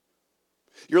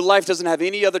 Your life doesn't have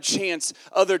any other chance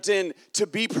other than to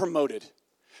be promoted.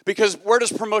 Because where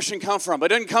does promotion come from? It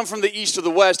doesn't come from the east or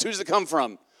the west. Who does it come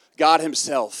from? God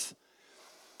Himself.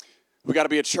 We got to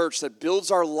be a church that builds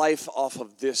our life off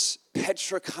of this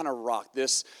Petra kind of rock,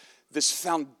 this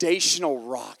foundational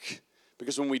rock.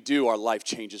 Because when we do, our life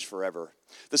changes forever.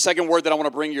 The second word that I want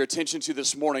to bring your attention to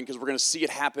this morning, because we're going to see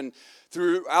it happen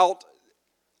throughout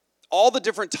all the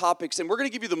different topics, and we're going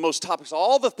to give you the most topics,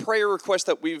 all the prayer requests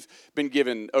that we've been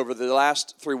given over the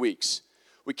last 3 weeks.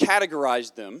 We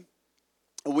categorized them,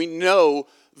 and we know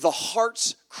the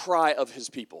heart's cry of His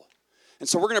people. And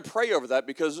so we're going to pray over that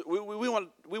because we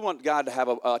want God to have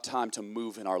a time to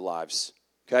move in our lives,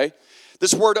 okay?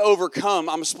 This word overcome,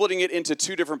 I'm splitting it into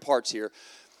two different parts here.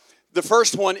 The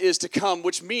first one is to come,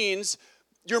 which means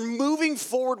you're moving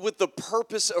forward with the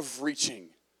purpose of reaching.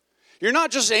 You're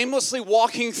not just aimlessly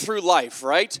walking through life,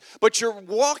 right? But you're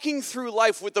walking through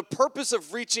life with the purpose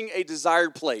of reaching a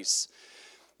desired place.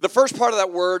 The first part of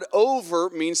that word, over,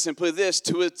 means simply this: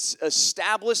 to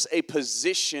establish a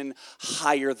position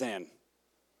higher than.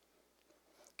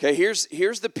 Okay,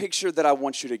 here's the picture that I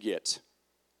want you to get.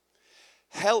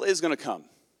 Hell is going to come.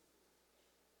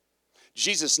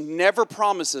 Jesus never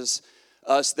promises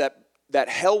us that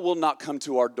hell will not come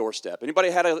to our doorstep. Anybody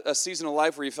had a season of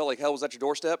life where you felt like hell was at your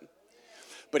doorstep?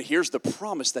 But here's the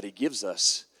promise that He gives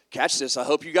us. Catch this. I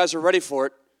hope you guys are ready for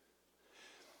it.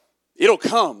 It'll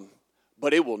come,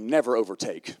 but it will never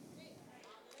overtake.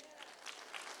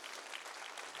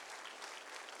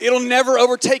 It'll never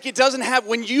overtake. It doesn't have,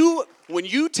 when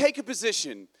you take a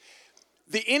position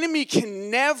The enemy can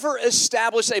never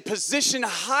establish a position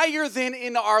higher than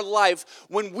in our life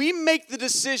when we make the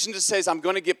decision to say, I'm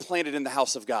going to get planted in the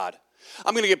house of God.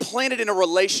 I'm going to get planted in a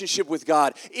relationship with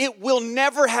God. It will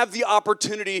never have the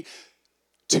opportunity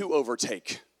to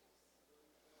overtake.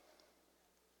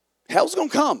 Hell's going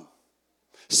to come.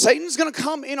 Satan's going to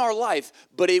come in our life,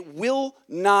 but it will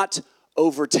not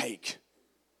overtake.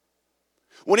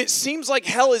 When it seems like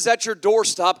hell is at your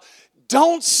doorstep,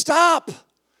 don't stop.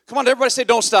 Come on, everybody say,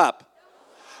 don't stop.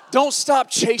 Don't stop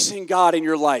chasing God in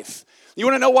your life. You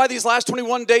want to know why these last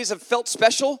 21 days have felt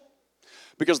special?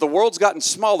 Because the world's gotten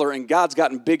smaller and God's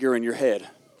gotten bigger in your head.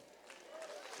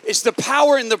 It's the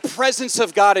power and the presence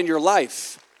of God in your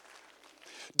life.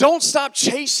 Don't stop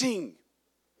chasing.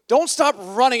 Don't stop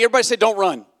running. Everybody say, don't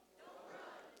run.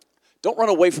 Don't run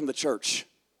away from the church.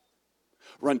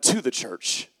 Run to the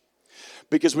church.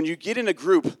 Because when you get in a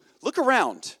group, look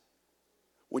around.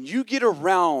 When you get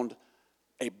around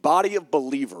a body of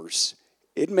believers,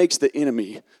 it makes the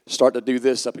enemy start to do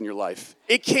this up in your life.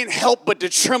 It can't help but to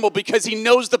tremble because he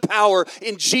knows the power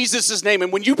in Jesus' name.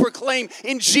 And when you proclaim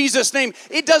in Jesus' name,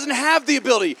 it doesn't have the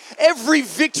ability. Every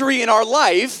victory in our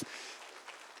life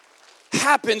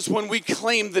happens when we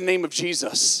claim the name of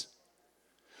Jesus.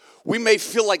 We may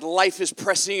feel like life is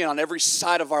pressing in on every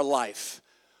side of our life,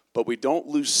 but we don't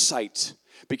lose sight.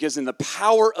 Because in the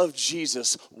power of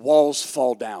Jesus, walls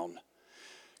fall down.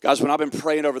 Guys, when I've been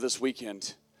praying over this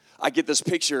weekend, I get this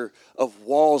picture of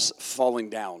walls falling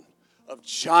down, of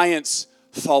giants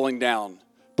falling down,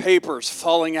 papers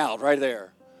falling out right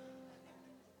there.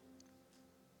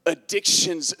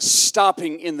 Addictions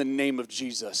stopping in the name of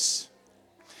Jesus.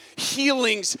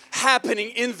 Healings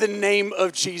happening in the name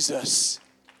of Jesus.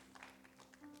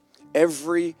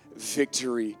 Every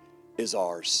victory is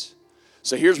ours.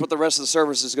 So here's what the rest of the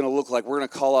service is going to look like. We're going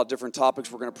to call out different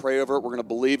topics. We're going to pray over it. We're going to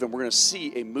believe, and we're going to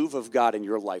see a move of God in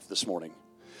your life this morning.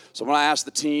 So I'm going to ask the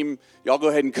team, y'all go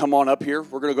ahead and come on up here.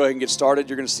 We're going to go ahead and get started.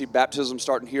 You're going to see baptism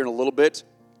starting here in a little bit.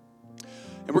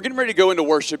 And we're getting ready to go into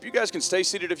worship. You guys can stay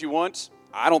seated if you want.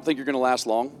 I don't think you're going to last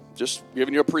long. Just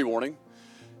giving you a pre-warning.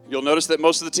 You'll notice that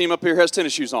most of the team up here has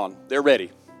tennis shoes on. They're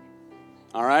ready.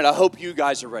 All right? I hope you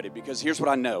guys are ready because here's what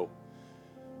I know.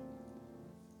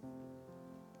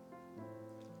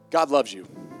 God loves you.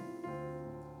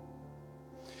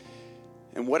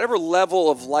 And whatever level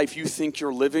of life you think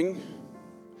you're living,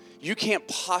 you can't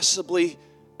possibly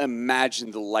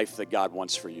imagine the life that God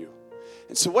wants for you.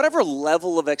 And so whatever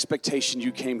level of expectation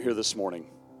you came here this morning,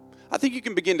 I think you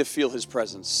can begin to feel His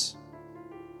presence.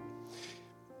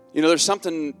 You know, there's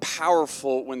something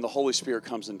powerful when the Holy Spirit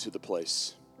comes into the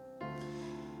place.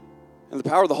 And the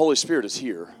power of the Holy Spirit is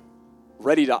here,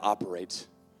 ready to operate.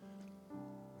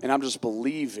 And I'm just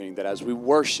believing that as we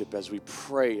worship, as we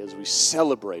pray, as we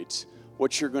celebrate,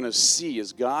 what you're going to see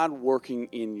is God working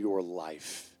in your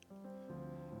life.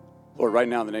 Lord, right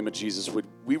now in the name of Jesus, would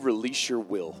we release your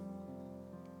will?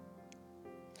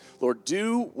 Lord,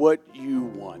 do what you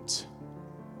want.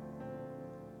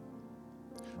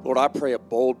 Lord, I pray a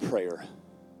bold prayer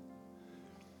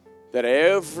that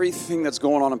everything that's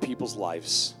going on in people's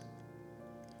lives,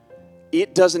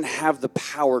 it doesn't have the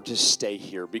power to stay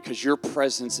here because your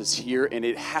presence is here and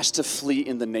it has to flee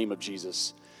in the name of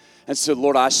Jesus. And so,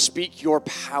 Lord, I speak your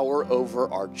power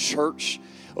over our church,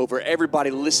 over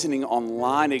everybody listening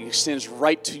online. It extends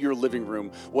right to your living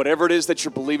room. Whatever it is that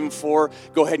you're believing for,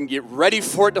 go ahead and get ready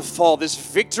for it to fall. This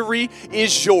victory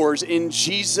is yours in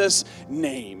Jesus'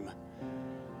 name.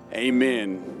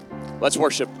 Amen. Let's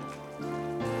worship.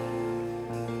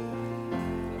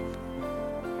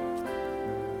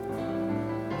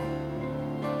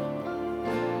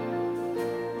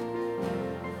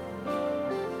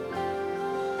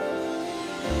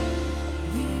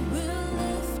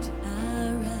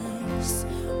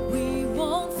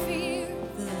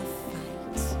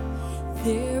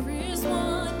 There is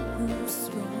one who's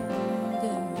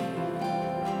stronger,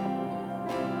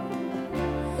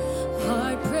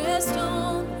 hard pressed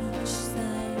on each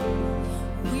side.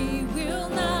 We will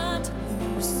not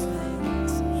lose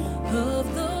sight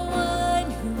of the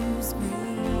one who's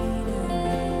greater.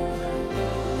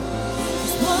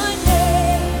 There's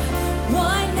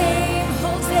one name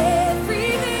holds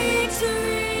every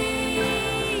victory.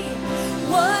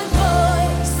 One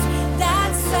voice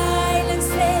that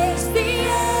silences the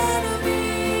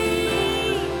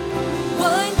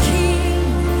one King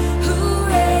who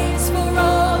reigns for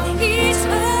all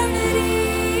eternity.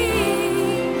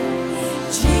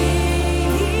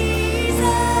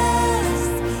 Jesus,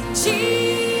 Jesus.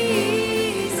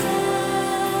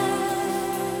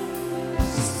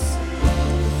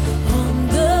 On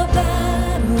the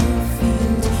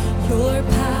battlefield, your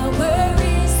power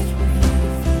is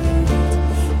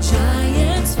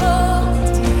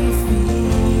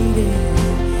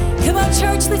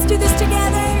do this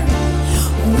together.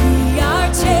 We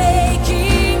are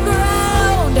taking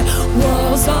ground.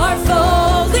 Walls are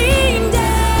falling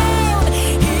down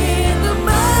in the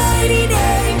mighty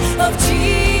name of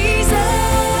Jesus.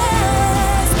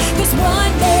 'Cause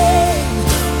one name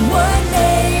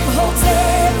holds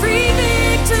every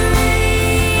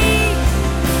victory.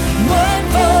 One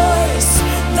voice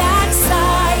that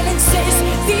silences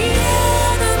the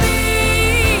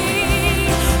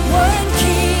enemy. One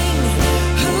King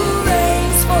who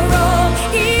reigns for all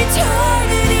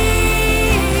eternity.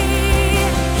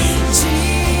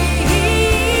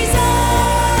 Jesus,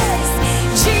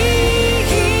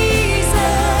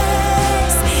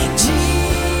 Jesus,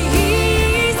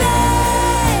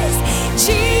 Jesus,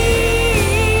 Jesus.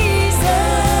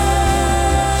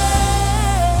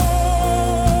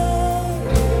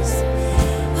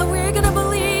 Oh, we're gonna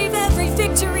believe every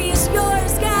victory is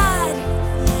yours, God.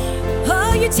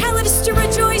 Oh, you're telling us to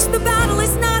rejoice. The battle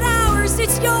is not ours,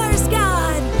 it's yours,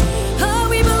 God. Oh,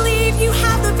 we believe you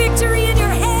have the victory in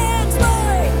your hands,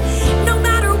 Lord. No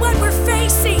matter what we're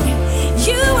facing,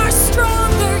 you are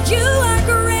stronger, you are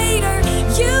greater,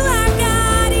 you are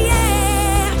God,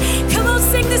 yeah. Come on,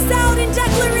 sing this out in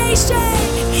declaration.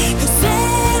 'Cause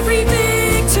every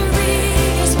victory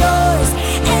is yours.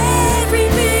 Every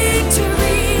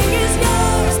victory is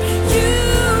yours. You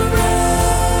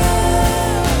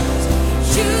reign.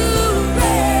 You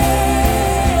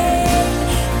reign.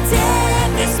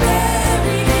 Death is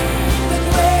buried in the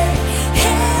grave.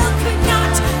 Hell could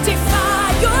not defy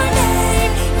your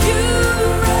name. You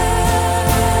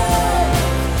reign.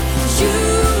 You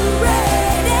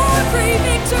reign. Every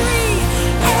victory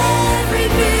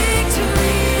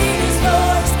is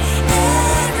yours.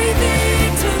 Every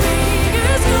victory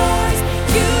is yours.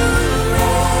 You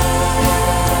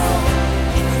reign.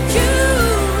 You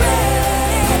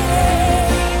reign.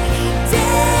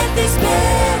 Death is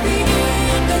buried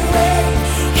in the grave.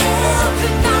 Hell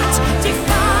could not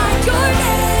defy your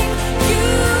name. You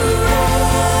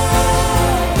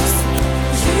reign.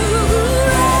 You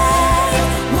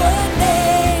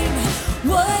reign.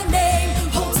 One name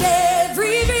holds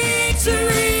every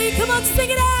victory. Come on, sing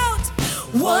it out.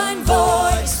 One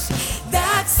voice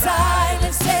that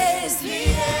silences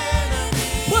the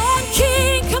enemy. One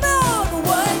King, come on.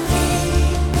 One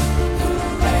King who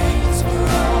reigns for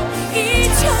all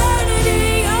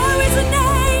eternity. Oh, his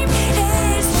name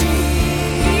is Jesus.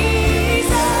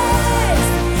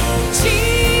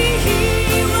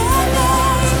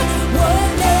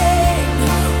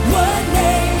 One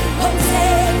name holds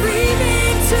every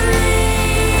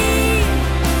victory.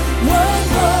 One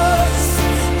voice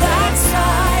that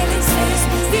silences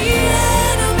the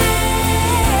enemy.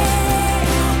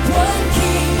 One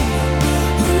King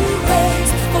who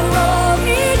reigns for all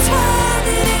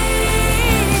eternity.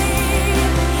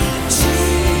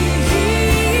 Jesus,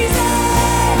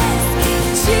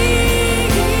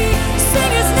 sing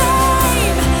his name.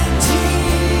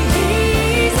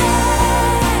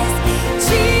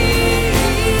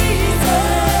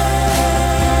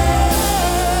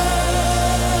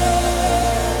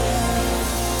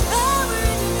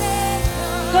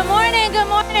 Good morning, good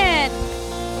morning.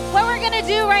 What we're gonna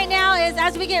do right now is,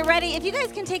 as we get ready, if you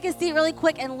guys can take a seat really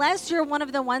quick, unless you're one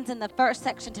of the ones in the first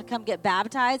section to come get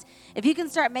baptized, if you can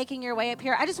start making your way up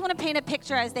here. I just wanna paint a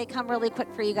picture as they come really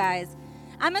quick for you guys.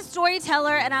 I'm a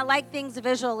storyteller and I like things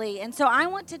visually, and so I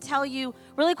want to tell you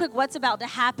really quick what's about to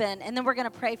happen, and then we're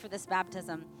gonna pray for this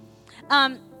baptism.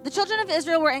 The children of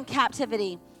Israel were in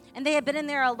captivity, and they had been in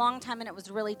there a long time, and it was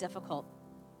really difficult.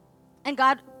 And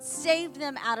God saved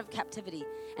them out of captivity.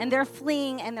 And they're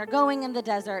fleeing, and they're going in the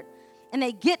desert. And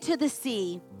they get to the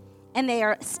sea, and they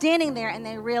are standing there, and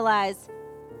they realize,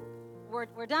 we're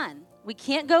done. We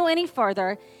can't go any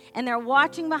further. And they're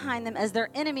watching behind them as their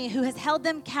enemy, who has held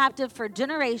them captive for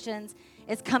generations,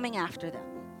 is coming after them.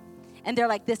 And they're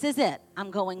like, this is it. I'm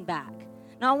going back.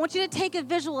 Now, I want you to take a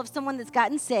visual of someone that's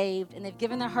gotten saved, and they've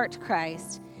given their heart to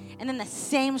Christ. And then the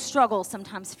same struggles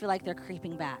sometimes feel like they're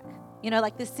creeping back. You know,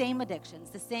 like the same addictions,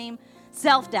 the same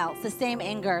self-doubts, the same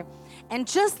anger. And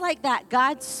just like that,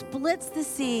 God splits the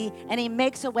sea and he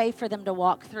makes a way for them to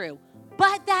walk through.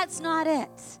 But that's not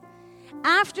it.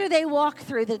 After they walk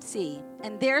through the sea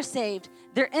and they're saved,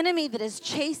 their enemy that is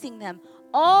chasing them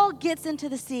all gets into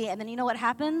the sea. And then you know what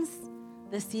happens?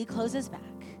 The sea closes back.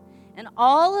 And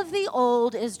all of the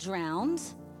old is drowned.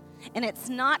 And it's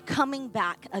not coming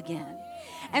back again.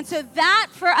 And so that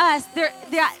for us,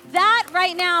 that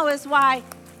right now is why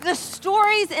the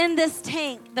stories in this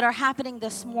tank that are happening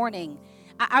this morning,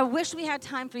 I wish we had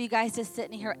time for you guys to sit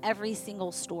and hear every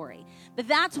single story. But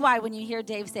that's why when you hear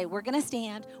Dave say, we're going to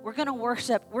stand, we're going to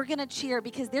worship, we're going to cheer,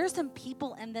 because there's some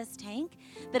people in this tank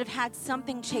that have had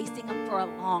something chasing them for a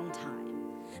long time.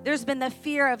 There's been the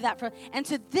fear of that. And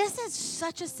so this is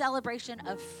such a celebration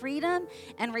of freedom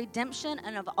and redemption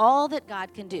and of all that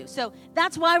God can do. So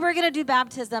that's why we're going to do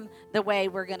baptism the way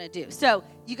we're going to do. So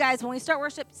you guys, when we start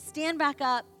worship, stand back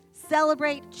up,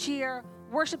 celebrate, cheer,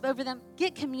 worship over them,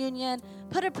 get communion,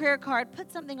 put a prayer card, put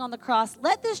something on the cross.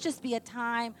 Let this just be a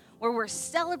time where we're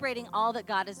celebrating all that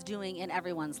God is doing in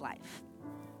everyone's life.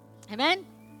 Amen?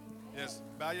 Yes,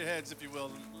 bow your heads if you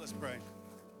will. Let's pray.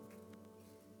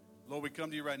 Lord, we come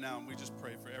to you right now and we just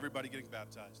pray for everybody getting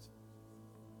baptized.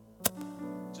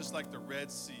 Just like the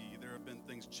Red Sea, there have been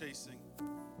things chasing,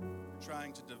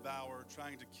 trying to devour,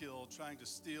 trying to kill, trying to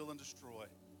steal and destroy.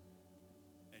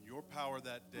 And your power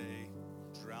that day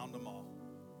drowned them all.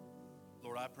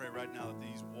 Lord, I pray right now that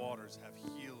these waters have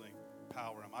healing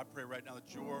power. I pray right now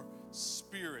that your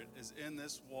spirit is in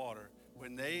this water.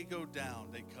 When they go down,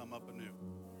 they come up anew.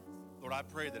 Lord, I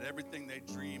pray that everything they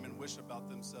dream and wish about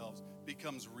themselves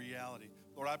becomes reality.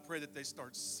 Lord, I pray that they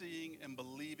start seeing and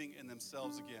believing in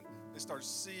themselves again. They start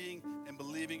seeing and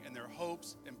believing in their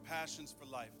hopes and passions for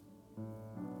life.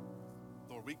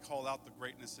 Lord, we call out the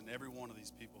greatness in every one of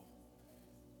these people.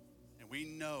 And we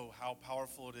know how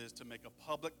powerful it is to make a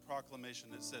public proclamation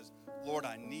that says, Lord,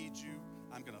 I need you,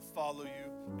 I'm going to follow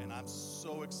you, and I'm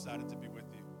so excited to be with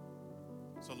you.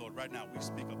 So, Lord, right now we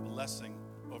speak a blessing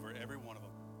over every one of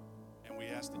them. And we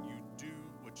ask that you do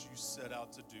what you set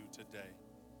out to do today.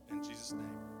 In Jesus'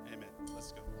 name, amen.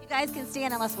 Let's go. You guys can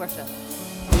stand and let's worship.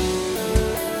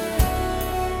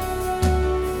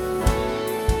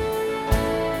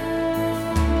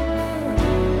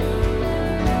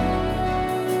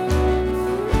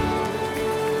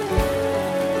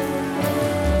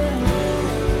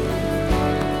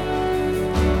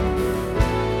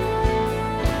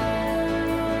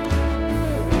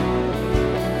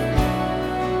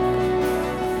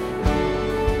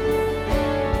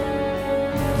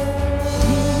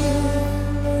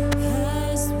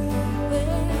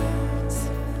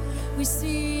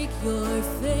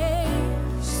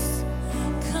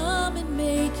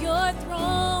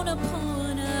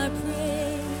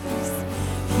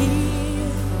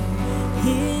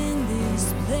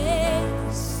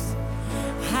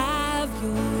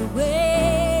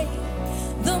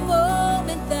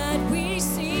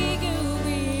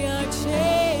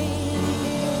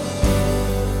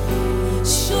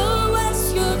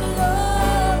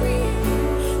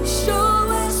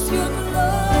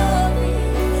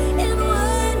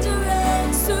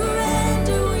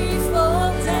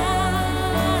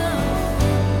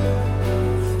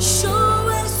 Show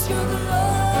us your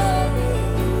glory.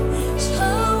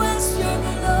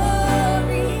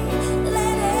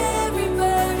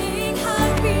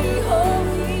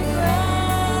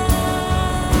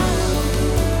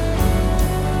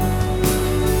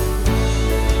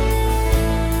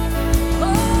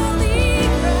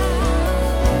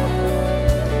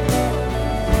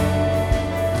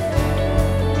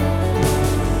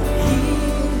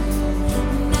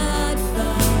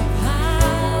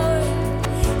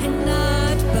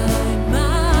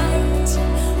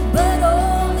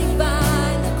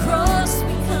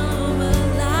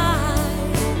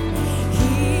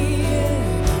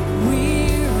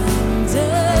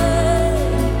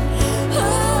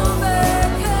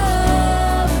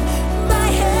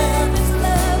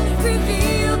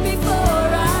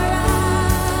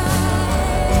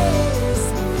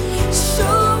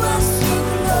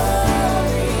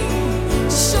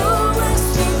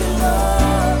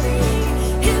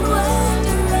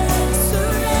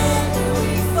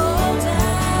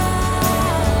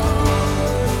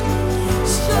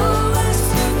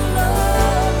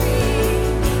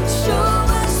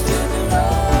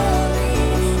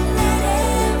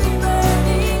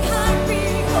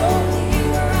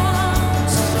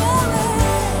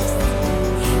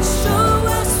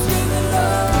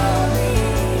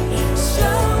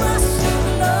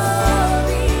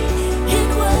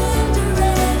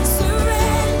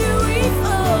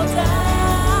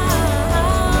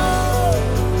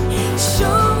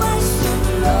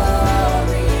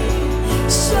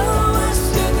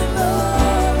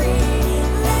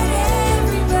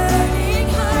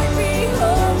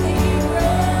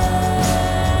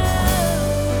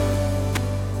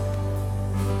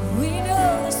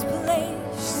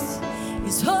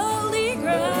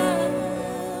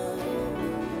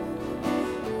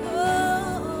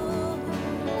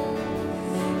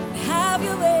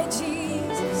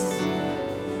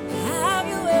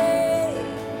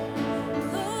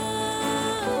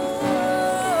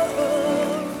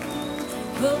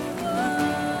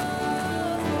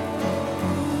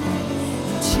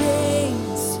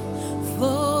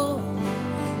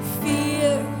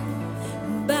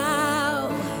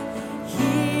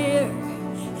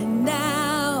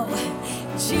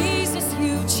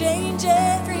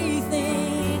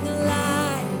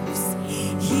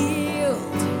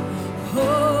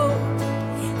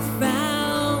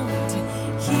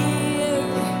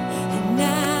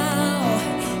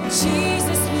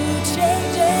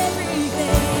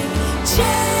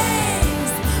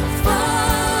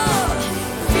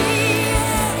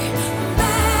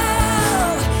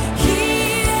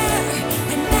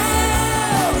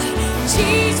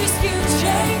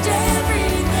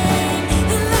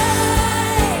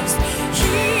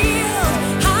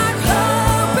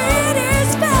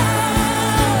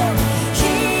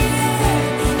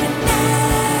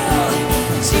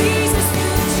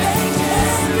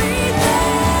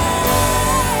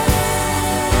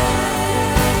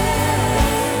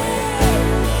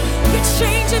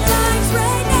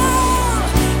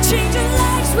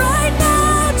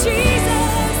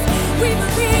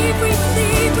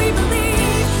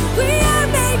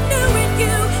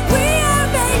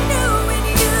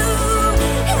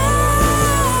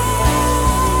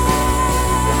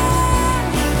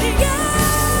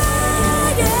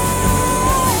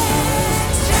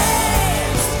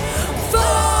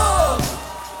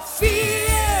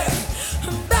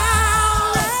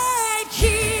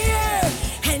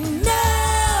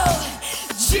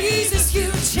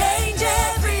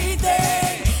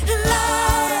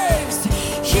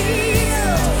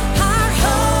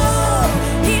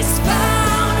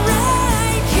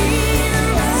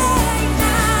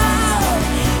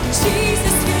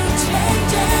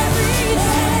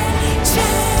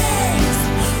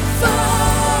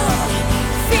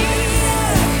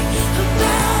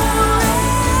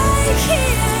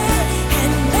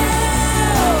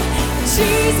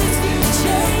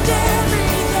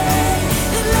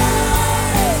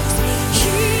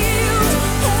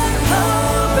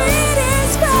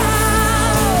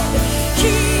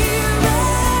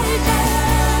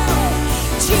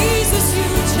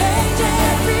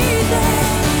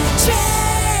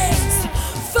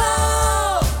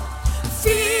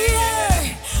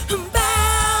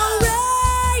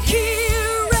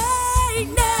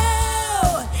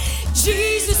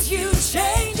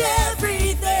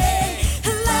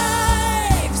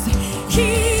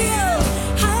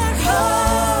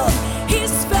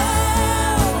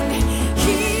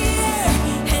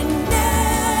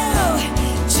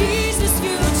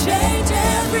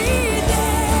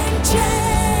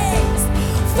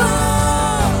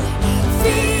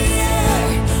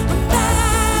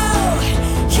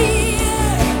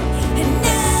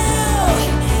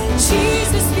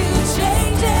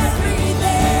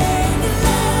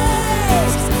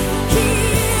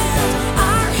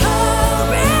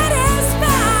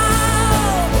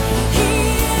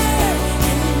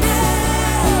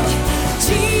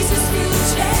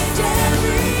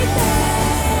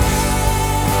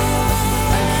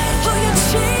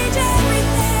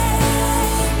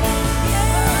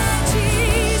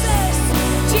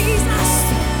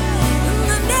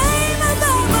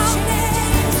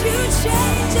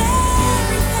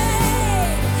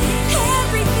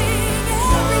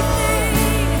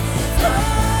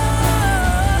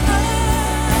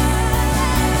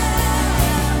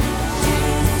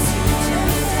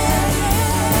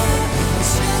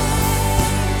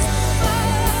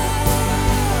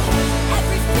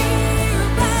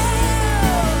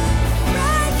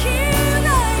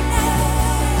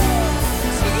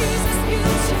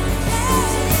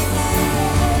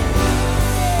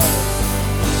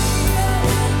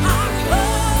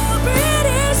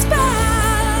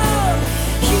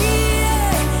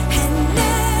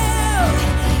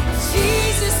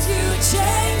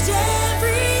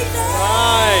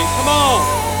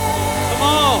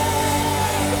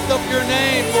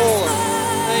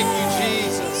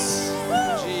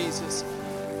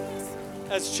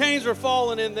 as chains are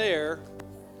falling in there,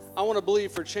 I want to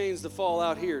believe for chains to fall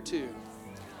out here too.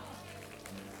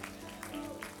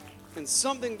 And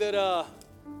something that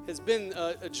has been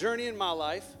a journey in my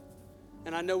life,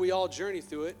 and I know we all journey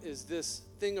through it, is this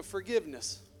thing of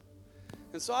forgiveness.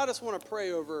 And so I just want to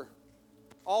pray over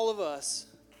all of us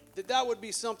that would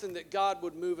be something that God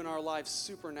would move in our lives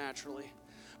supernaturally.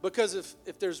 Because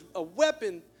if there's a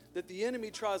weapon that the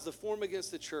enemy tries to form against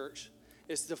the church,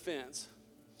 it's defense.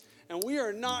 And we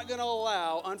are not going to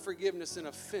allow unforgiveness and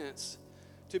offense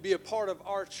to be a part of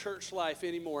our church life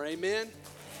anymore. Amen?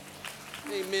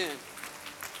 Amen.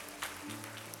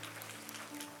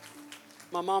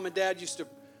 My mom and dad used to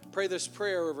pray this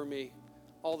prayer over me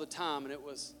all the time, and it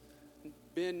was,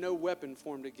 "Ben, no weapon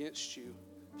formed against you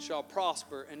shall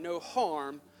prosper, and no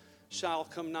harm shall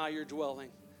come nigh your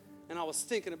dwelling." And I was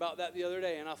thinking about that the other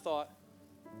day, and I thought,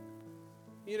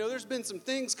 you know, there's been some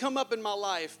things come up in my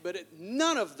life, but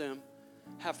none of them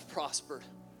have prospered.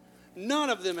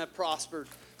 None of them have prospered.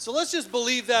 So let's just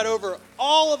believe that over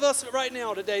all of us right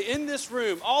now today in this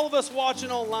room, all of us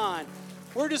watching online.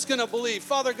 We're just going to believe,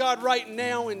 Father God, right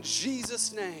now in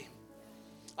Jesus' name,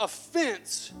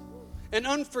 offense and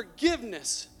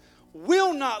unforgiveness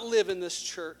will not live in this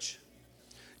church.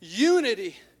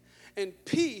 Unity and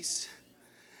peace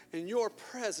and your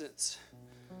presence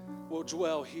will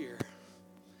dwell here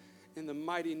in the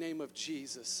mighty name of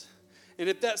Jesus. And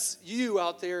if that's you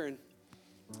out there, and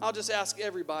I'll just ask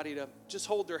everybody to just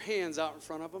hold their hands out in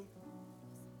front of them.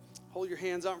 Hold your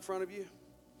hands out in front of you.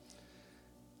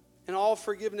 And all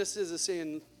forgiveness is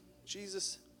saying,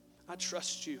 Jesus, I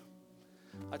trust you.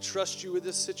 I trust you with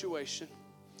this situation.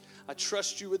 I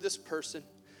trust you with this person.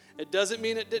 It doesn't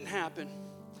mean it didn't happen,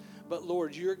 but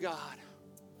Lord, you're God.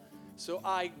 So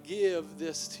I give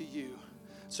this to you.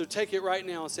 So take it right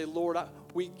now and say, Lord,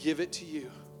 we give it to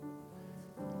you.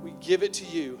 We give it to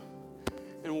you.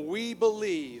 And we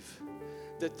believe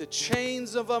that the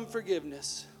chains of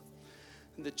unforgiveness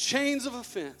and the chains of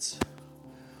offense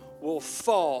will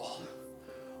fall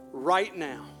right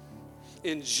now.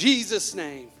 In Jesus'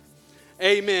 name,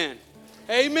 amen.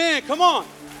 Amen. Come on.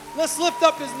 Let's lift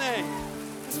up his name.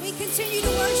 As we continue to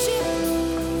worship,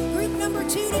 group number 2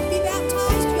 to be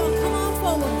baptized, y'all come on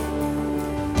forward.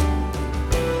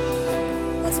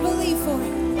 Let's believe for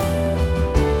it.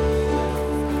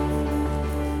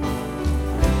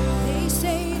 They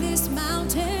say this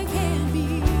mountain can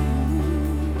be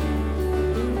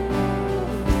moved.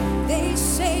 They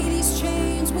say these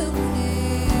chains will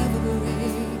never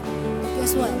break.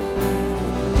 Guess what?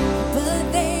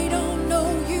 But they don't know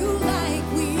you like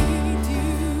we do.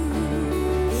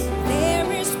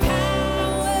 There is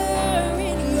power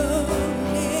in your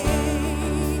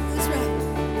name. That's right.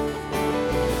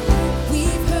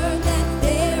 We've heard that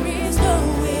there is no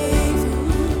way through.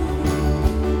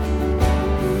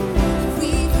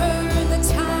 We've heard the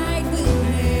tide will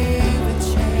never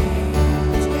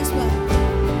change. Guess what?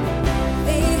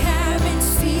 They haven't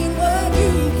seen what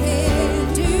you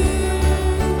can do.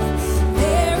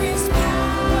 There is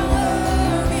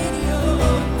power in your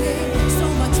name. So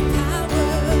much power.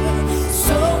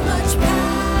 So much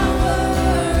power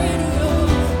in your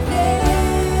name.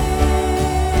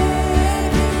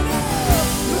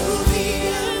 Move the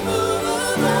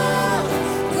immovable,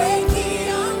 break the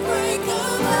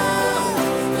unbreakable.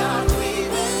 God, we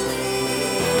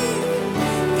believe.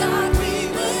 God, we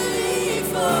believe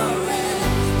for it.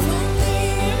 From the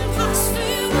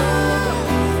impossible,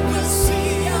 we'll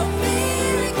see a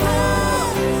miracle.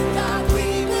 God, we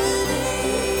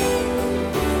believe.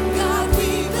 God,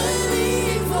 we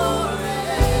believe for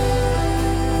it.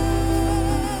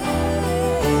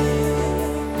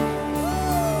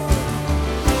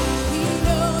 We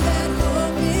know that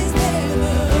hope is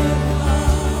never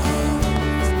lost.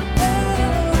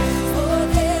 For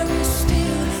there is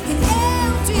still an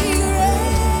empty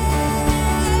grave.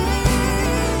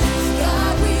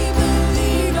 God, we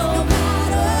believe no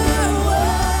matter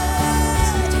what.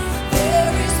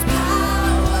 There is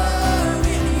power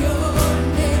in your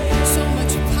name. So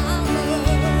much power.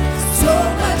 So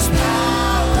much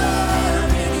power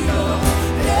in your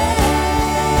name.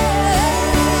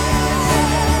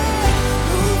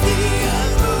 Move the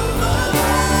unmovable,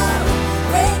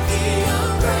 break the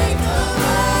unbreakable.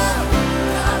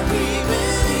 God, we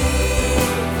believe.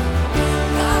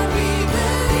 God, we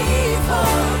believe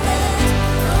for it.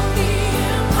 From the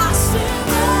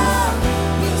impossible,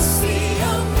 we'll see a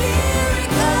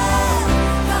miracle.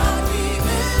 God, we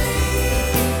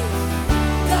believe.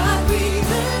 God, we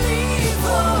believe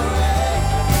for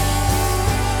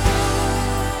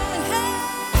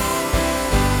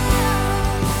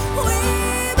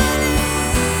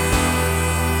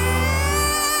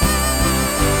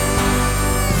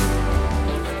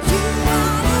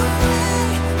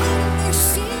there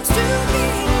seems to be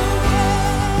no way.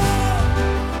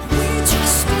 We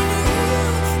trust in you,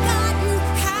 God, you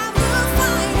have the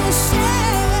final say.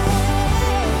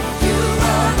 You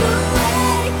are the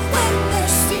way when there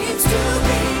seems to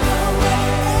be no way.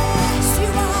 Yes, you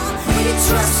are. We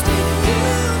trust in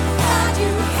you, God,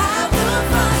 you have the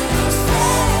final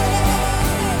say.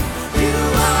 You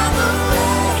are the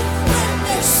way when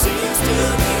there seems to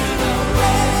be no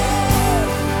way.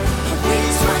 We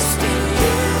trust in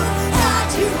you, God,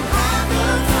 you have the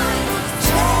final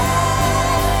say.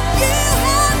 You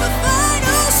have the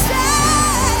final say.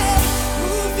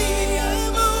 Move the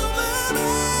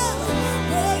immovable,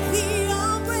 break the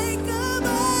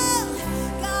unbreakable.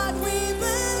 God, we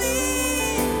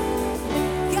believe.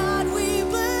 God, we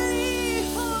believe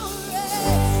for it.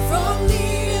 From the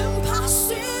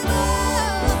impossible,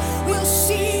 we'll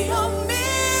see a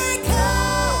miracle.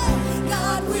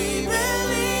 God, we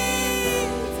believe.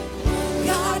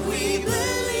 God, we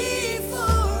believe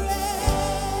for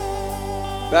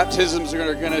it. Baptisms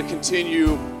are going to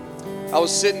continue. I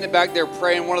was sitting back there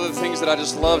praying. One of the things that I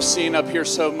just love seeing up here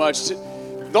so much.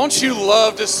 Don't you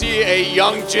love to see a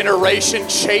young generation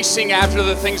chasing after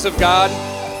the things of God?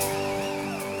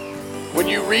 When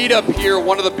you read up here,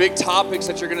 one of the big topics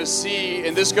that you're going to see,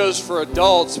 and this goes for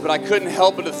adults, but I couldn't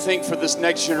help but to think for this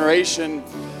next generation,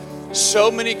 so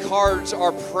many cards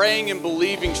are praying and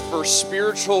believing for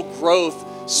spiritual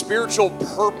growth, spiritual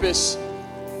purpose,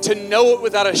 to know it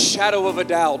without a shadow of a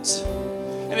doubt.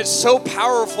 And it's so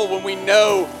powerful when we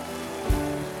know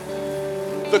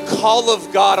the call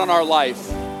of God on our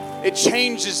life. It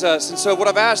changes us. And so what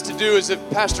I've asked to do is if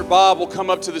Pastor Bob will come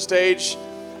up to the stage.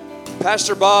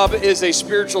 Pastor Bob is a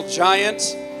spiritual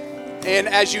giant. And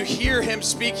as you hear him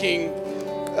speaking,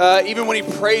 even when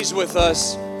he prays with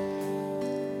us,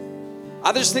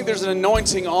 I just think there's an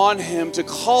anointing on him to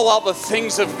call out the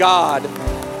things of God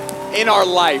in our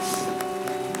life.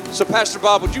 So Pastor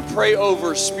Bob, would you pray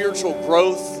over spiritual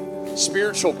growth,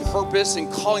 spiritual purpose,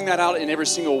 and calling that out in every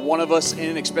single one of us,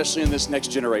 and especially in this next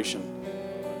generation?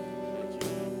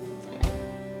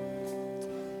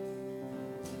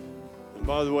 And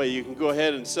by the way, you can go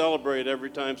ahead and celebrate every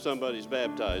time somebody's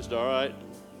baptized, all right?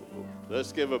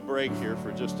 Let's give a break here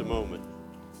for just a moment.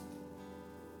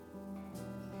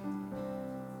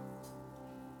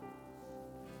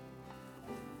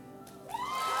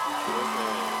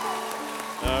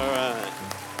 All right.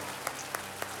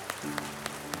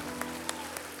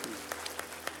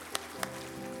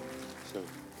 So,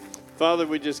 Father,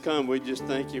 we just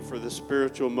thank you for the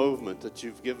spiritual movement that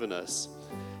you've given us.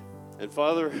 And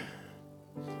Father,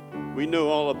 we know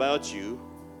all about you.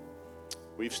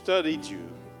 We've studied you.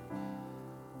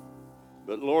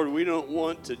 But Lord, we don't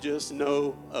want to just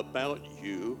know about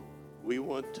you. We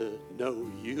want to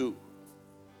know you.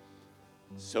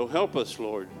 So help us,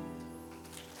 Lord,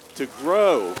 to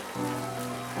grow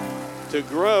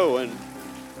and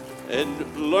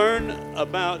learn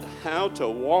about how to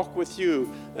walk with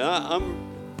you. And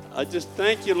I just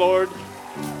thank you, Lord,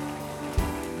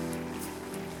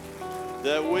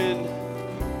 that when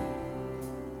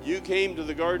you came to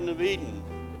the Garden of Eden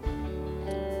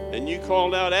and you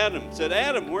called out Adam, said,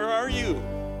 Adam, where are you?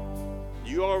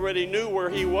 You already knew where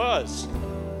he was,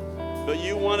 but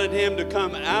you wanted him to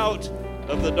come out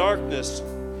of the darkness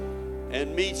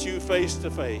and meet you face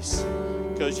to face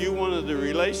because you wanted a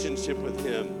relationship with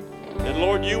him. And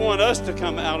Lord, you want us to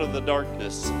come out of the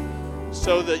darkness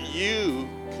so that you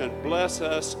can bless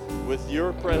us with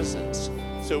your presence.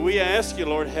 So we ask you,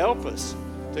 Lord, help us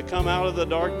to come out of the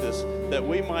darkness that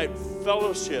we might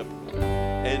fellowship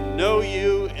and know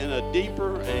you in a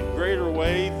deeper and greater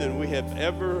way than we have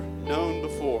ever known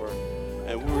before.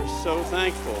 And we're so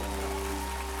thankful.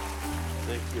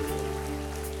 Thank you, Lord.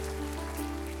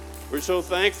 We're so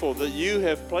thankful that you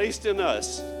have placed in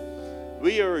us,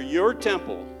 we are your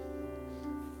temple,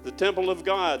 the temple of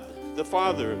God, the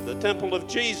Father, the temple of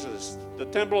Jesus, the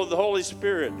temple of the Holy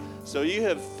Spirit. So you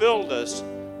have filled us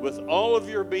with all of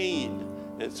your being.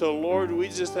 And so, Lord, we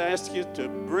just ask you to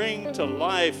bring to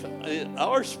life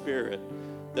our spirit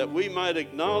that we might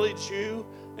acknowledge you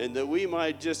and that we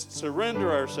might just surrender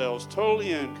ourselves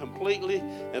totally and completely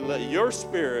and let your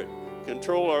spirit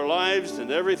control our lives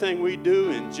and everything we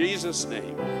do in Jesus'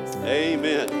 name.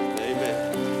 Amen.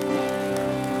 Amen.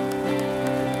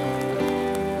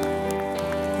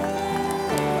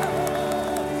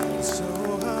 So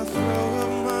I throw up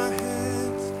my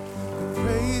hands and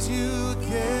praise you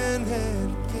again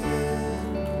and again.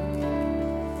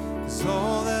 'Cause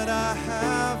all that I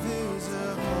have is a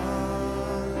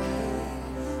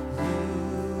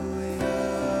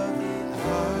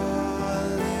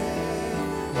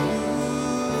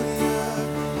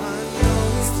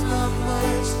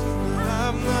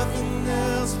nothing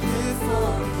else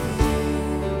before you.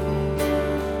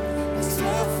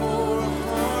 Except for a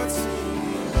heart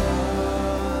singing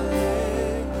hallelujah,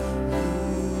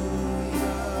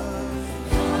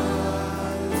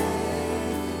 hallelujah.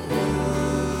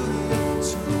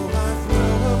 So I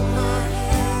throw up my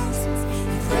hands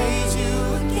and praise you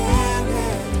again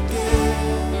and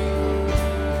again.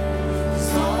 'Cause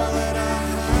all that I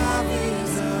have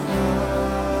is a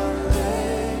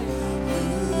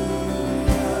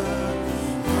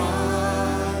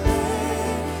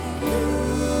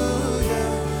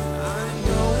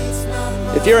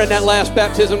If you're in that last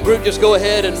baptism group, just go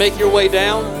ahead and make your way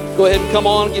down. Go ahead and come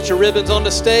on, get your ribbons on the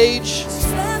stage.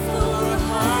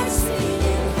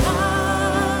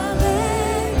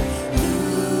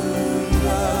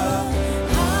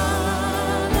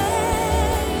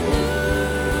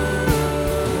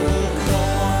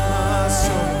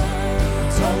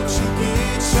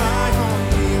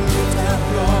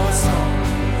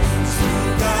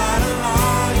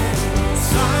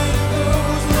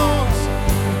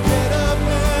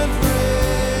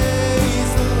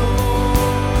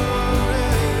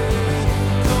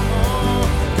 Come on.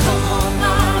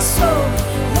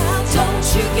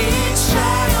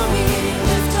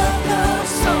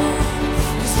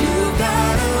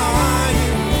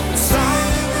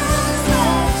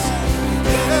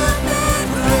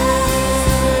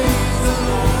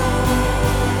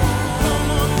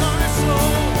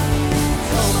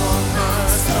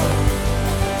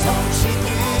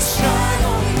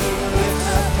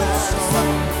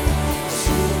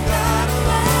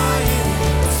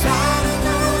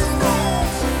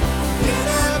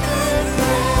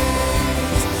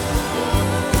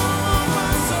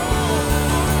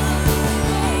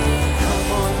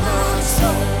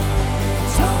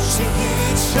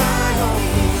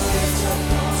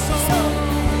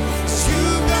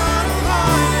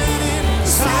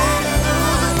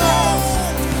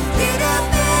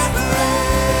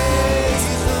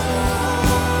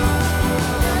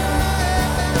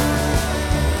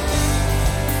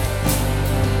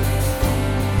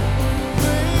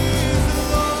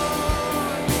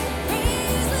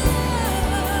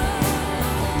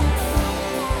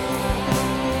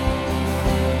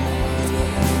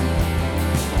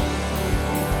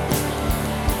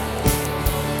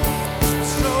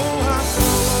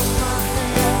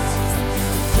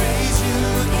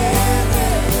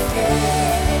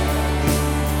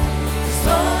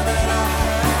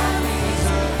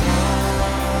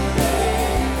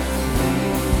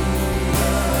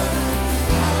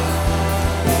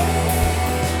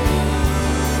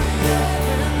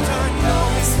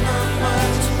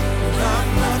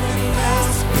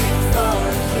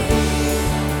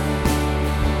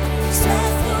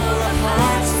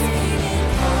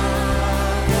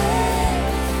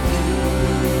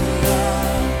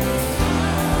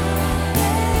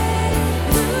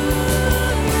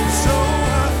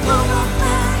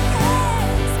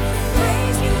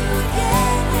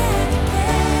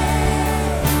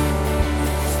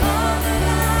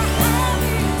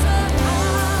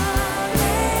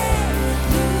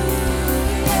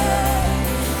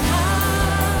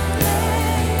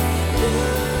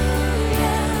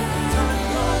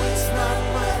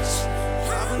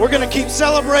 We're going to keep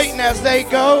celebrating as they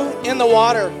go in the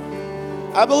water.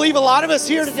 I believe a lot of us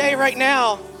here today, right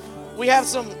now, we have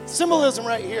some symbolism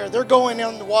right here. They're going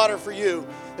in the water for you.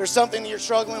 There's something you're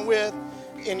struggling with,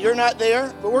 and you're not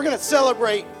there, but we're going to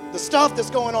celebrate the stuff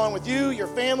that's going on with you, your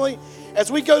family.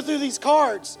 As we go through these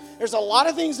cards, there's a lot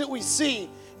of things that we see,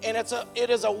 and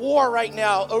it is a war right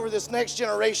now over this next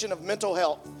generation of mental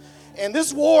health. And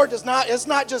this war it's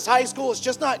not just high school, it's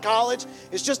just not college,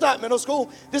 it's just not middle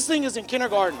school. This thing is in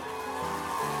kindergarten.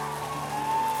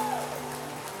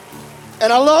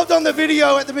 And I loved on the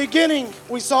video at the beginning,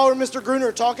 we saw Mr.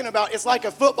 Gruner talking about it's like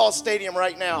a football stadium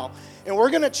right now. And we're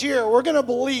going to cheer, we're going to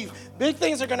believe. Big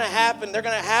things are going to happen. They're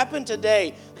going to happen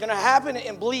today. They're going to happen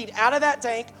and bleed out of that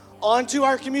tank onto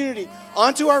our community,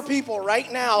 onto our people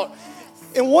right now.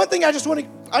 And one thing I just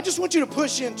want you to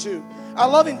push into, I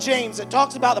love in James, it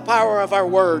talks about the power of our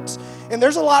words. And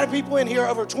there's a lot of people in here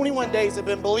over 21 days have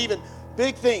been believing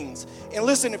big things. And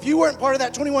listen, if you weren't part of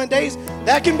that 21 days,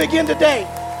 that can begin today.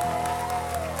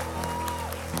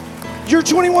 Your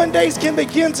 21 days can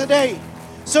begin today.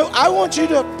 So I want you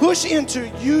to push into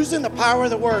using the power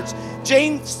of the words.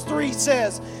 James 3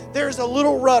 says, there's a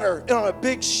little rudder on a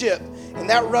big ship, and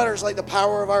that rudder is like the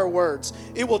power of our words.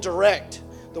 It will direct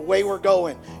the way we're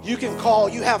going. You can call,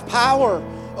 you have power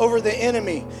over the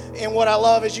enemy. And what I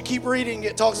love is you keep reading,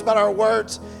 it talks about our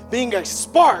words being a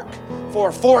spark for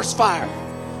a forest fire.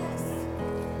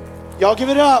 Y'all give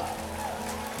it up.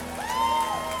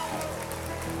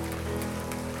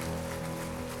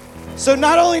 So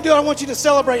not only do I want you to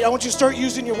celebrate, I want you to start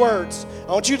using your words.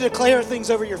 I want you to declare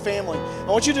things over your family. I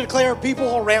want you to declare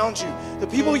people around you, the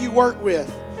people you work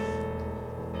with.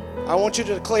 I want you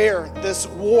to declare this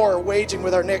war waging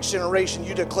with our next generation.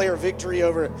 You declare victory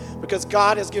over it because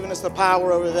God has given us the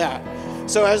power over that.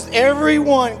 So as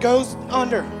everyone goes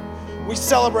under, we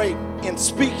celebrate and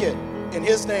speak it in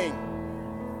His name.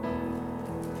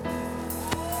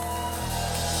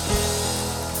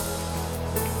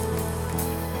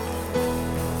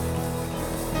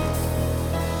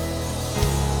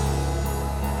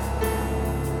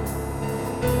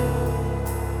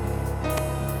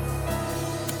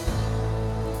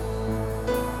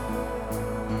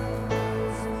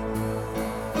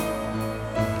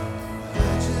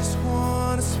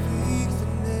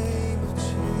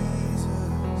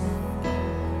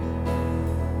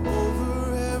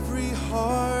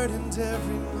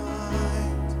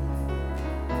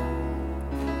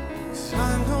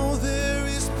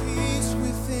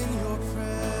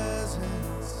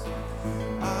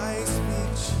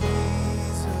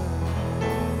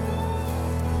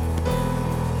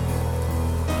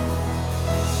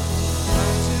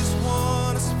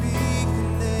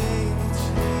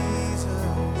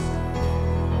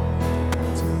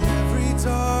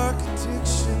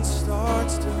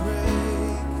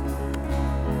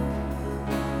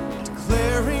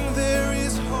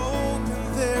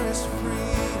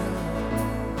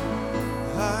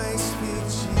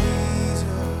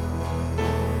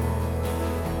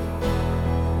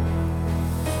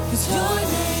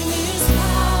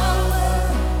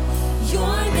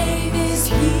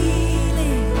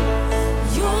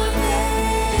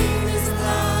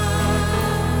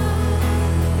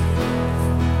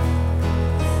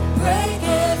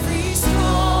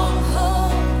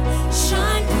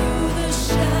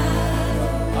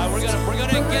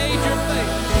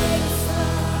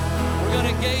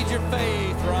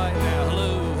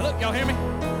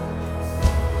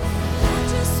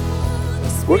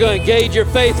 We're going to engage your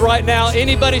faith right now.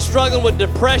 Anybody struggling with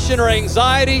depression or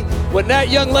anxiety, when that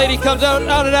young lady comes out of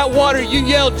that water, you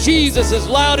yell Jesus as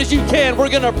loud as you can. We're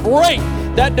going to break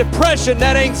that depression,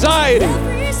 that anxiety.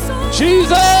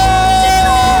 Jesus!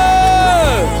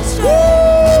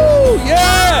 Woo!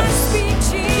 Yes!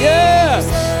 Yes!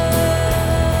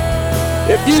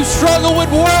 If you struggle with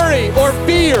worry or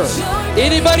fear,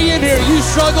 anybody in here, you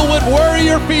struggle with worry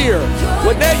or fear,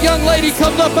 when that young lady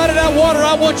comes up out of that water,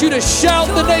 I want you to shout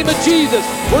the name of Jesus.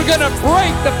 We're going to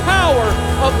break the power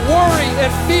of worry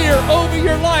and fear over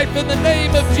your life in the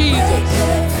name of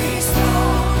Jesus.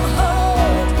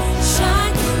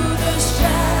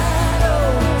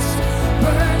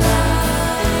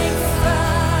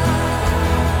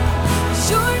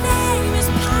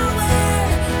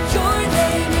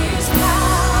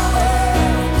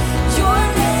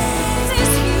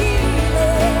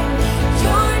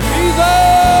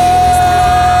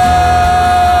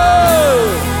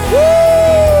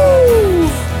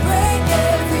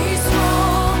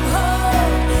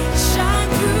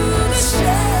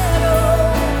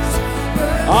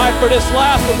 For this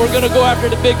last one, we're going to go after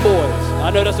the big boys. I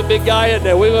know that's a big guy in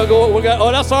there. We're going to go.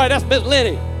 Oh, that's all right. That's Miss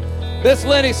Lenny. Miss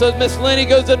Lenny, so Miss Lenny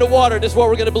goes into water. This is what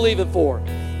we're going to believe it for.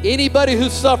 Anybody who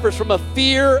suffers from a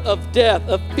fear of death,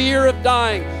 a fear of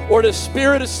dying, or the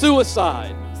spirit of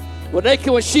suicide,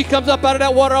 when she comes up out of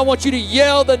that water, I want you to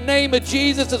yell the name of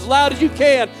Jesus as loud as you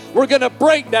can. We're going to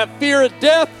break that fear of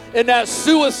death and that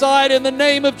suicide in the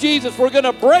name of Jesus. We're going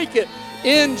to break it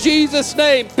in Jesus'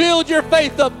 name. Build your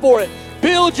faith up for it.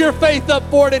 Build your faith up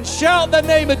for it and shout the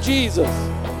name of Jesus.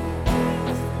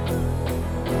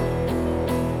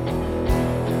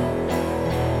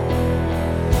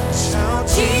 Shout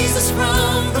Jesus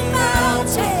from the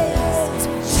mountains,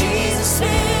 Jesus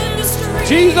in the streets.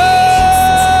 Jesus!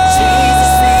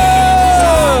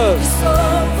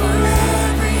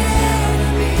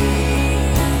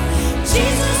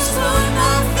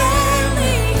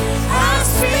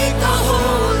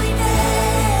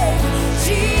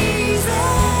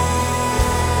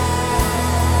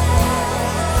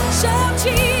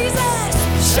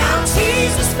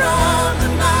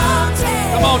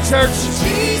 Come on, church.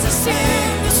 Jesus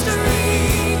in the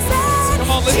streets.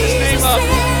 Come on, lift his name up.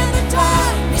 In the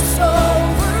darkness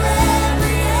over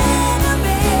every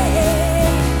enemy.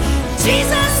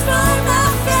 Jesus for my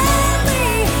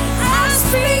family. I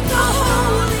speak the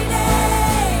holy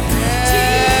name.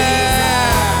 Jesus.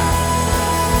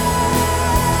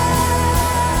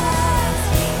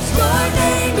 Your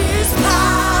name is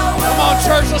power. Come on,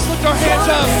 church. Let's lift our hands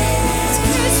up.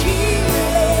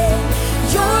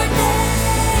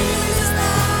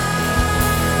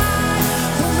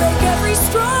 Break every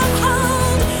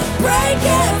stronghold, break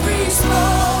every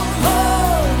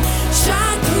stronghold,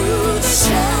 shine through the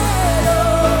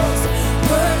shadows,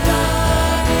 burn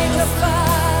like a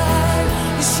fire.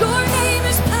 Your name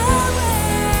is power,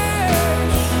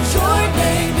 your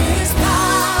name is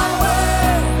power,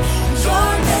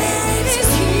 your name is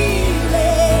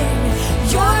healing,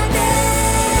 your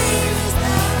name is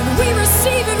life. And we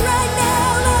receive it right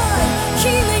now, Lord,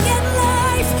 healing and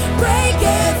life, break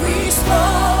every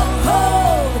stronghold.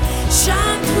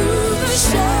 Shine through the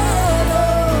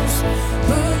shadows,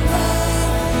 burn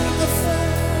like the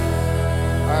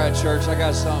fire. All right, church, I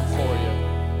got something for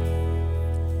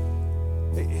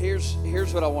you.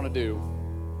 Here's what I want to do.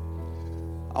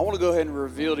 I want to go ahead and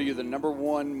reveal to you the number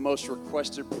one most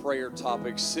requested prayer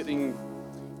topic sitting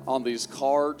on these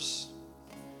cards,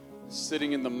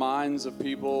 sitting in the minds of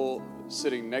people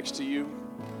sitting next to you.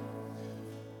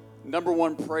 Number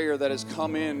one prayer that has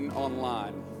come in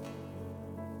online.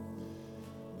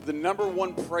 The number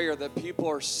one prayer that people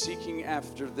are seeking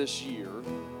after this year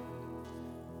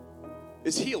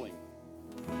is healing.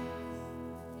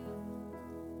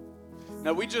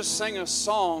 Now, we just sang a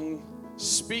song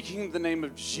speaking the name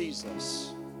of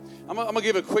Jesus. I'm going to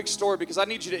give a quick story because I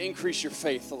need you to increase your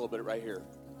faith a little bit right here.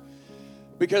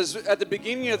 Because at the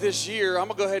beginning of this year, I'm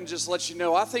going to go ahead and just let you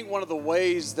know, I think one of the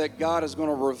ways that God is going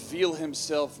to reveal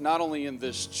himself not only in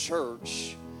this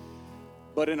church,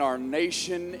 but in our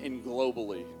nation and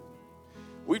globally.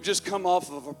 We've just come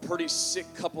off of a pretty sick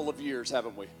couple of years,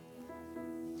 haven't we?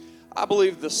 I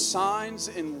believe the signs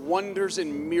and wonders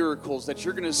and miracles that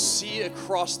you're going to see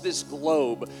across this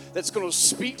globe that's going to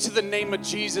speak to the name of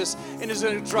Jesus and is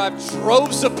going to drive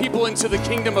droves of people into the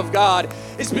kingdom of God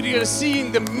is going to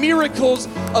seeing the miracles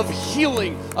of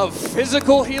healing, of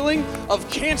physical healing, of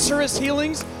cancerous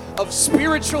healings, of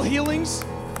spiritual healings,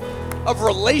 of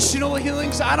relational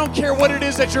healings. I don't care what it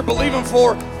is that you're believing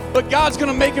for, but God's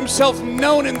going to make himself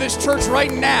known in this church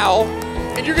right now,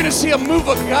 and you're going to see a move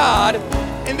of God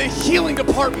in the healing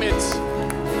department.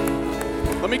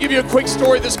 Let me give you a quick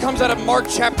story. This comes out of Mark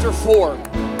chapter 4.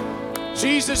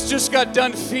 Jesus just got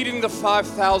done feeding the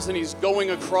 5,000. He's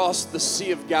going across the Sea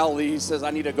of Galilee. He says,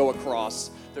 I need to go across.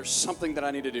 There's something that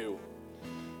I need to do.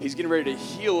 He's getting ready to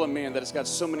heal a man that has got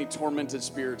so many tormented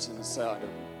spirits inside of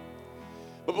him.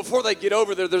 But before they get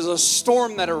over there, there's a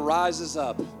storm that arises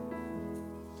up.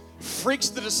 Freaks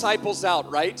the disciples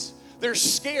out, right? They're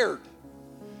scared.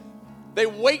 They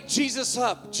wake Jesus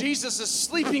up. Jesus is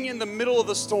sleeping in the middle of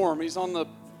the storm. He's got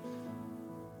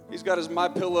his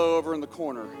MyPillow over in the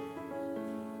corner.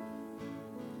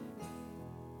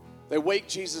 They wake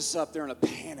Jesus up. They're in a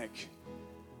panic.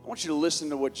 I want you to listen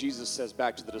to what Jesus says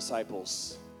back to the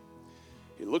disciples.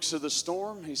 He looks at the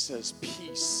storm. He says,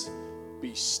 peace,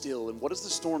 be still. And what does the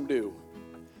storm do?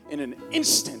 In an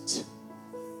instant,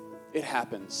 it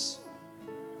happens.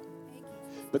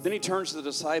 But then he turns to the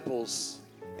disciples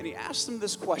and he asks them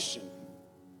this question.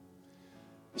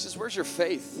 He says, where's your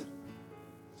faith?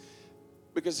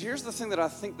 Because here's the thing that I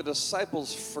think the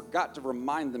disciples forgot to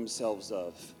remind themselves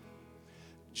of.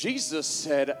 Jesus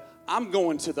said, I'm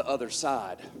going to the other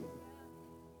side.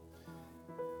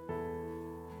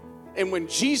 And when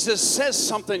Jesus says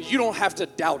something, you don't have to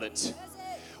doubt it.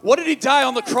 What did he die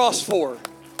on the cross for?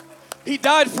 He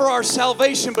died for our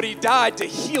salvation, but he died to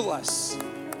heal us.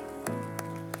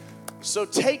 So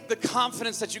take the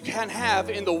confidence that you can have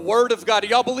in the Word of God. Do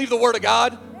y'all believe the Word of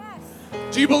God?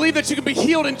 Do you believe that you can be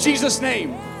healed in Jesus'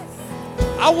 name?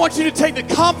 I want you to take the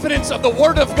confidence of the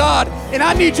Word of God, and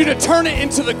I need you to turn it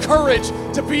into the courage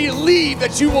to believe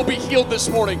that you will be healed this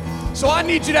morning. So I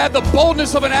need you to have the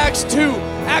boldness of an Acts 2,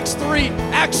 Acts 3,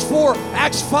 Acts 4,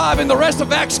 Acts 5, and the rest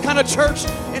of Acts kind of church.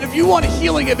 And if you want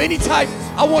healing of any type,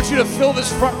 I want you to fill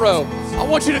this front row. I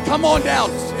want you to come on down.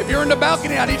 If you're in the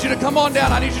balcony, I need you to come on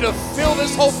down. I need you to fill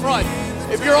this whole front.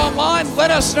 If you're online,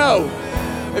 let us know.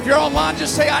 If you're online,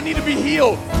 just say, I need to be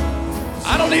healed.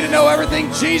 I don't need to know everything.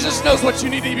 Jesus knows what you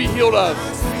need to be healed of.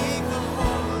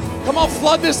 Come on,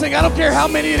 flood this thing. I don't care how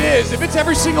many it is. If it's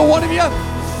every single one of you,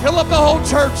 fill up the whole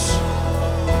church.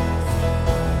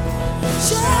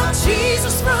 Shout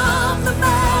Jesus from the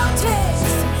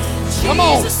mountains. Come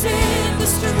on. Jesus in the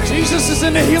streets. Jesus is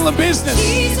in the healing business.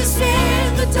 Jesus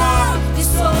in the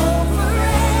darkness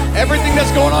over Everything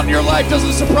that's going on in your life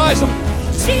doesn't surprise him.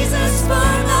 Jesus for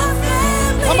my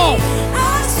family. Come on.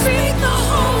 I speak the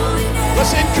holy name.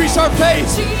 Let's increase our faith.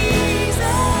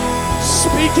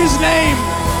 Speak his name.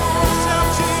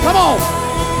 Come on.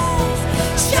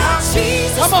 Shout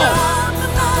Jesus Come on. from the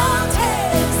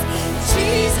mountains.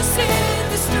 Jesus in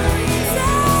the streets.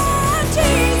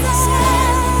 Jesus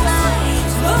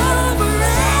over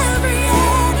every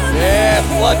enemy. Yeah,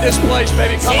 flood this place,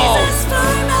 baby. Come on. Jesus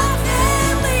for my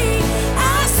family. I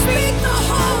speak the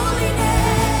holy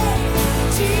name.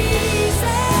 Jesus.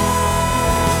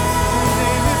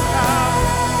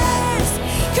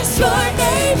 'Cause your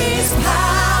name is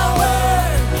power.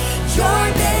 Your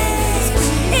name,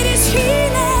 it is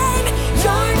healing.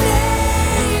 Your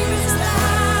name is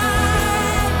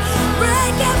life.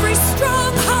 Break every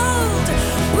stronghold.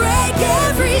 Break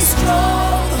every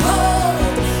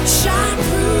stronghold. Shine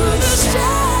through the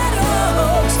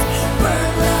shadows.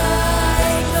 Burn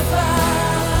like the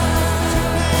fire.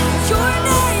 Your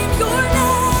name, your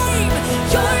name,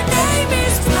 your name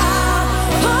is power.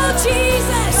 Oh,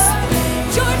 Jesus,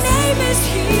 your name is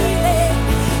healing.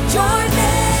 Your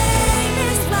name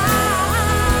is life.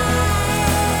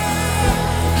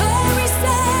 Oh, we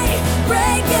say,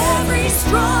 break every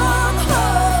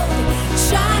stronghold.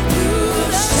 Shine through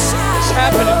the shadows. It's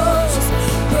happening.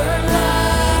 Burn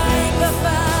like a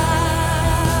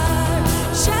fire.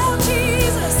 Shout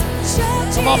Jesus, shout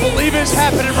Jesus. Come on, believe it's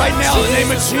happening right now in the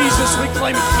name of Jesus. We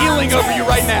claim healing over you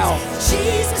right now.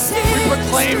 Jesus We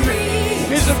proclaim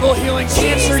physical healing.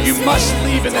 Cancer, you must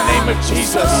leave in the name of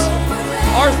Jesus.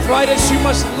 Arthritis, you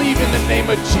must leave in the name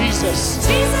of Jesus.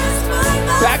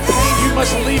 Back pain, you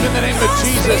must leave in the name of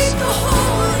Jesus.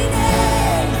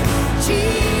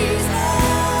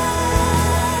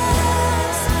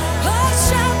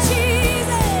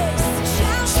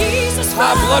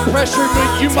 High blood pressure,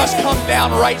 you must come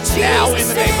down right now in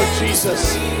the name of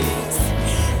Jesus.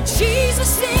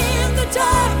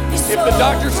 If the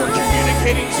doctors are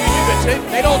communicating to you that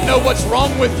they don't know what's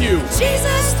wrong with you,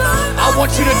 I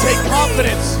want you to take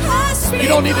confidence. You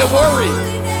don't need to worry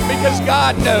because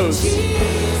God knows.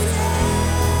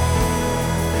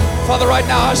 Father, right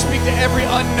now I speak to every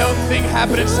unknown thing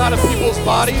happening inside of people's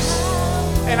bodies,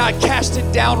 and I cast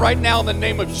it down right now in the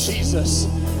name of Jesus.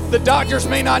 The doctors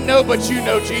may not know, but you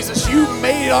know, Jesus. You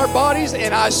made our bodies,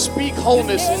 and I speak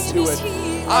wholeness into it.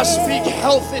 I speak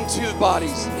health into the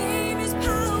bodies.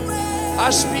 I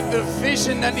speak the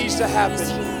vision that needs to happen.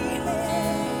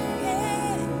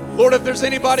 Lord, if there's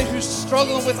anybody who's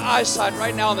struggling with eyesight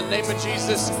right now in the name of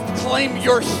Jesus, claim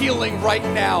your healing right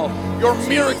now. Your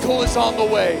miracle is on the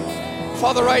way.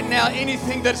 Father, right now,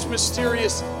 anything that's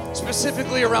mysterious,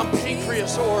 specifically around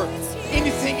pancreas or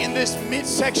anything in this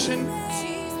midsection,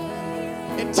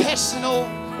 intestinal,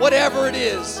 whatever it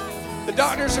is, the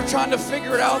doctors are trying to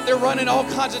figure it out. They're running all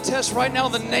kinds of tests right now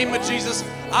in the name of Jesus.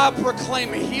 I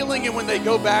proclaim healing, and when they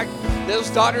go back, those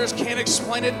doctors can't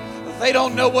explain it. They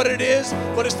don't know what it is,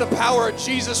 but it's the power of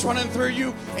Jesus running through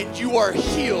you, and you are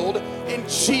healed in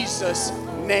Jesus'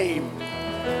 name.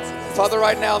 Father,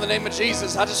 right now in the name of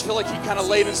Jesus, I just feel like He kind of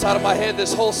laid inside of my head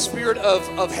this whole spirit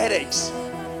of headaches.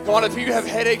 Come on, if you have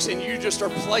headaches and you just are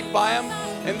plagued by them,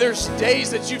 and there's days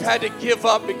that you've had to give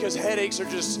up because headaches are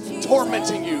just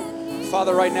tormenting you.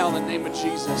 Father, right now in the name of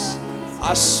Jesus,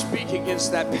 I speak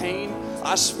against that pain.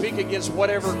 I speak against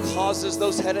whatever causes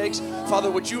those headaches.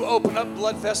 Father, would you open up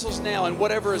blood vessels now, and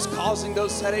whatever is causing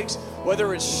those headaches,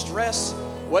 whether it's stress,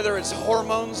 whether it's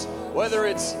hormones, whether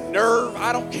it's nerve,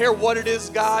 I don't care what it is,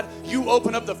 God, you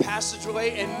open up the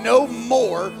passageway and no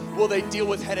more will they deal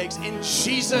with headaches in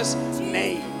Jesus'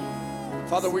 name.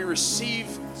 Father, we receive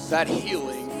that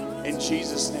healing in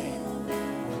Jesus' name.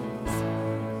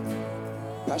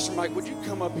 Pastor Mike, would you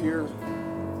come up here?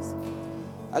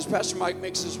 As Pastor Mike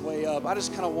makes his way up, I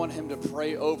just kind of want him to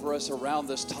pray over us around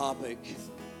this topic.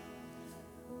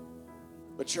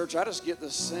 But church, I just get the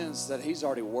sense that he's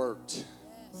already worked.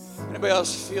 Anybody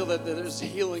else feel that there's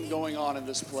healing going on in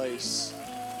this place?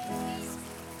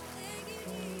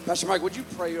 Pastor Mike, would you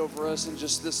pray over us and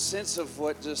just this sense of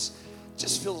what just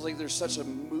feels like there's such a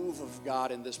move of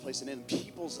God in this place and in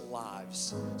people's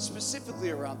lives, specifically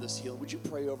around this healing. Would you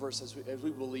pray over us as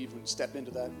we believe and step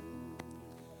into that?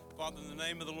 Father, in the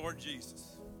name of the Lord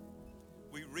Jesus,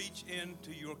 we reach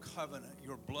into your covenant,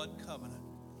 your blood covenant,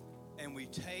 and we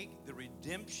take the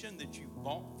redemption that you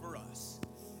bought for us,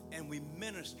 and we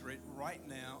minister it right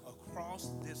now across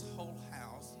this whole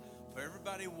house for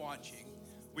everybody watching.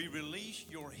 We release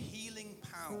your healing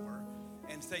power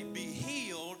and say, be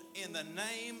healed in the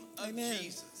name of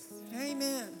Jesus.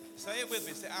 Amen. Say it with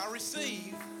me. Say, I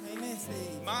receive Amen.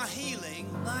 my healing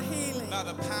by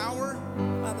the power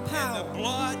and the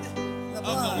blood of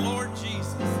the Lord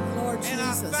Jesus. And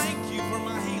I thank you for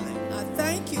my healing. I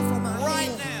thank you for my right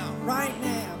healing. now. Right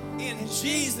now. In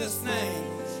Jesus' name.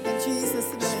 In Jesus'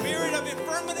 name. Spirit of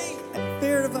infirmity.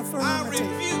 Spirit of infirmity. I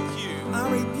rebuke you. I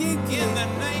rebuke you. In the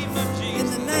name of Jesus. In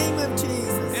the name of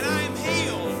Jesus. And I am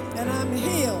healed. And I'm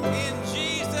healed. In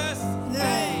Jesus'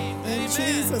 name. In Amen.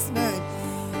 Jesus' name.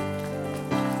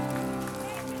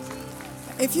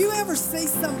 If you ever see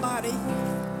somebody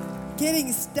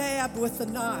getting stabbed with a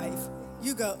knife,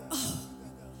 you go, oh,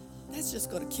 that's just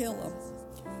going to kill them.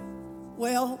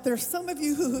 Well, there's some of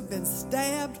you who have been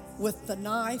stabbed with the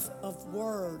knife of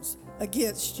words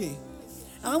against you.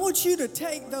 I want you to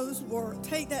take those words,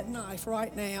 take that knife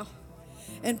right now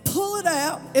and pull it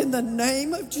out in the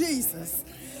name of Jesus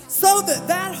so that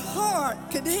that heart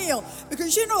can heal.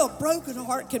 Because you know a broken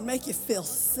heart can make you feel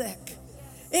sick.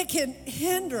 It can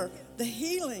hinder the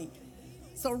healing.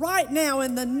 So right now,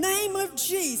 in the name of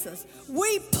Jesus,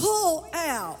 we pull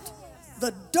out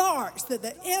the darts that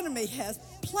the enemy has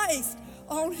placed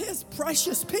on his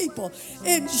precious people.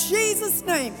 In Jesus'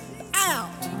 name, out.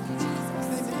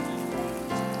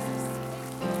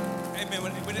 Amen.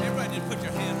 When everybody just put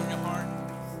your hand on your heart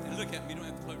and look at me. You don't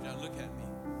have to close your eyes. Look at me.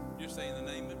 Just say, in the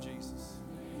name of Jesus,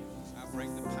 I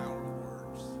break the power of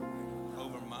words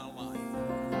over my life.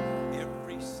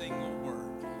 Every single word.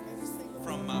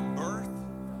 From my birth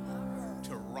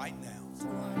to right now,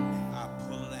 I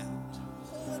pull it out.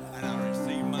 And I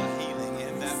receive my healing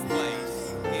in that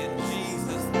place. In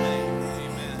Jesus' name,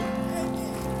 amen.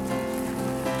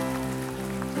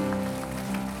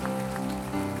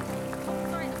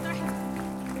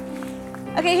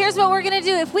 Okay, here's what we're going to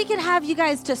do. If we could have you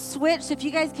guys to switch, if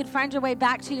you guys could find your way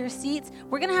back to your seats,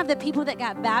 we're going to have the people that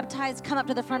got baptized come up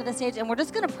to the front of the stage, and we're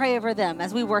just going to pray over them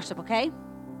as we worship, okay?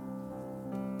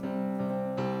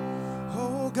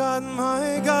 Oh God,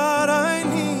 my God, I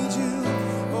need you.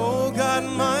 Oh God,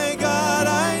 my God,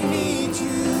 I need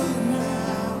you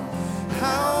now.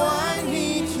 How I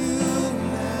need you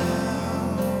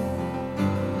now.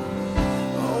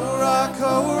 Oh rock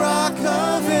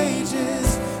of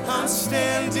ages, I'm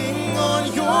standing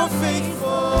on your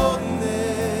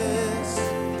faithfulness.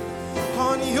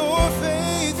 On your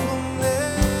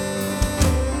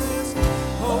faithfulness.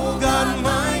 Oh God,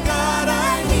 my God,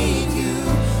 I need you.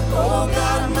 Oh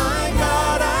God, my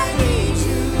God, I need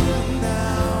you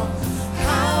now.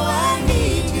 How I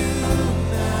need you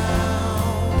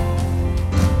now.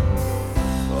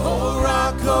 Oh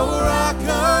rock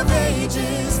of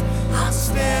ages, I'm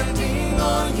standing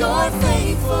on your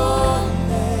faithfulness.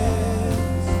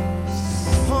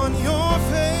 On your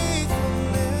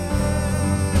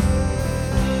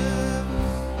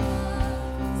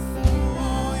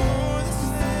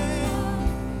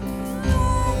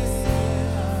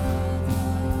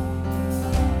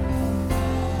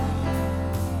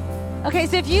Okay,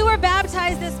 so if you were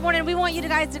baptized this morning, we want you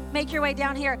guys to make your way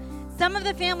down here. Some of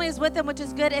the family is with them, which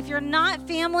is good. If you're not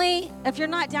family, if you're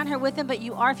not down here with them, but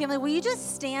you are family, will you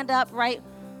just stand up right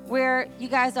where you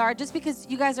guys are, just because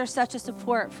you guys are such a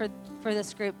support for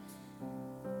this group.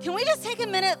 Can we just take a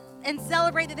minute and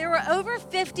celebrate that there were over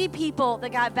 50 people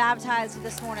that got baptized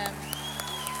this morning?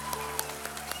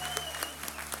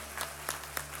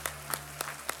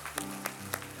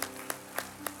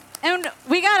 And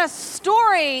we got a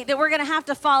story that we're going to have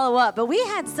to follow up, but we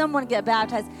had someone get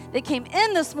baptized. that came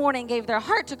in this morning, gave their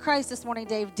heart to Christ this morning,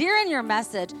 Dave, during your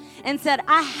message, and said,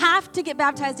 I have to get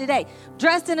baptized today.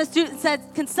 Dressed in a suit and said,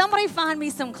 can somebody find me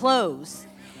some clothes?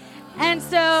 And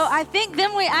so I think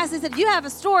then we asked, I said, you have a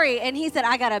story? And he said,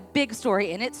 I got a big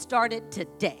story, and it started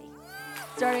today.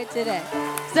 So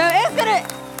it's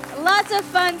gonna, lots of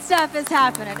fun stuff is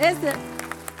happening, isn't it?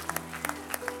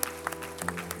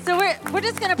 So we're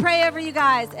just gonna pray over you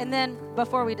guys, and then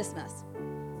before we dismiss.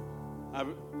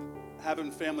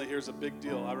 Having family here is a big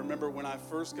deal. I remember when I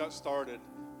first got started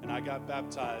and I got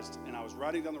baptized, and I was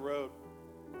riding down the road,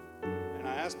 and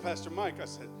I asked Pastor Mike, I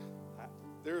said,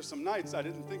 there are some nights I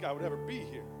didn't think I would ever be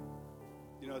here.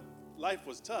 You know, life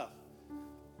was tough.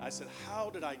 I said,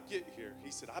 how did I get here? He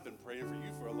said, I've been praying for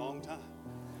you for a long time.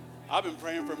 I've been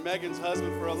praying for Megan's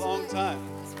husband for a long time.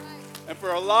 And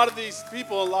for a lot of these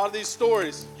people, a lot of these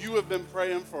stories, you have been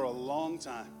praying for a long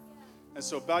time. And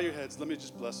so bow your heads. Let me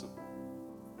just bless them.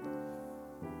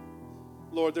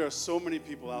 Lord, there are so many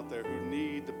people out there who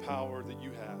need the power that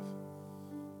you have.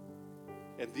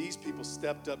 And these people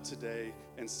stepped up today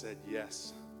and said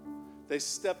yes. They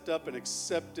stepped up and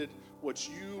accepted what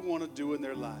you want to do in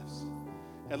their lives.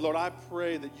 And Lord, I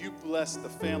pray that you bless the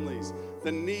families,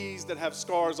 the knees that have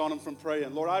scars on them from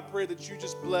praying. Lord, I pray that you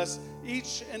just bless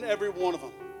each and every one of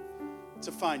them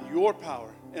to find your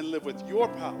power and live with your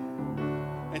power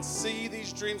and see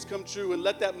these dreams come true, and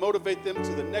let that motivate them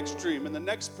to the next dream and the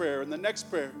next prayer and the next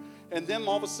prayer, and them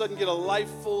all of a sudden get a life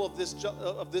full of this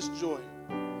joy.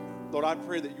 Lord, I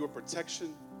pray that your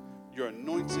protection, your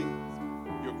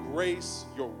anointing, your grace,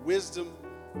 your wisdom,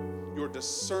 your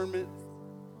discernment,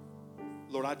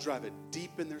 Lord, I drive it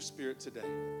deep in their spirit today.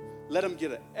 Let them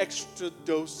get an extra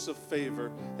dose of favor,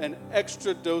 an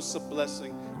extra dose of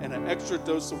blessing, and an extra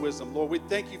dose of wisdom. Lord, we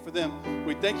thank you for them.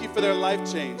 We thank you for their life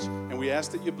change, and we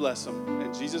ask that you bless them.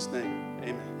 In Jesus' name,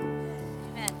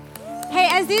 amen. Hey,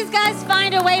 as these guys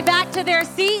find a way back to their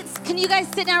seats, can you guys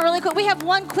sit down really quick? We have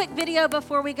one quick video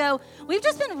before we go. We've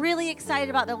just been really excited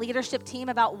about the leadership team,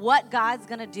 about what God's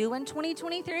going to do in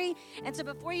 2023. And so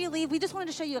before you leave, we just wanted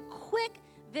to show you a quick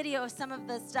video of some of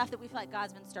the stuff that we feel like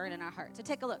God's been stirring in our heart. So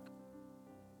take a look.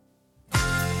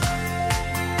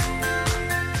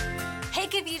 Hey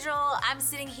Cathedral, I'm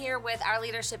sitting here with our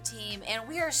leadership team, and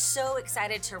we are so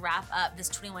excited to wrap up this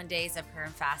 21 days of prayer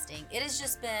and fasting. It has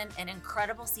just been an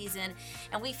incredible season,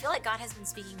 and we feel like God has been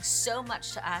speaking so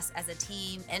much to us as a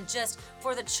team and just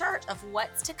for the church of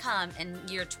what's to come in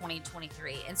year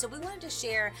 2023. And so we wanted to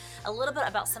share a little bit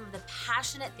about some of the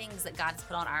passionate things that God's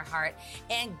put on our heart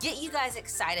and get you guys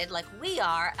excited like we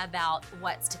are about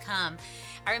what's to come.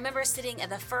 I remember sitting at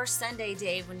the first Sunday,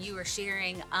 Dave, when you were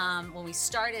sharing when we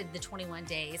started the 21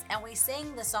 days, and we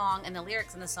sang the song, and the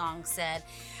lyrics in the song said,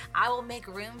 I will make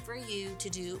room for you to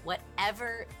do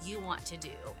whatever you want to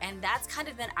do. And that's kind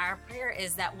of been our prayer,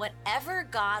 is that whatever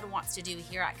God wants to do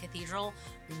here at Cathedral,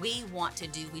 we want to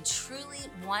do. We truly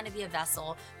want to be a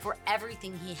vessel for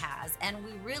everything he has. And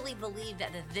we really believe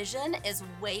that the vision is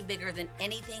way bigger than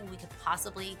anything we could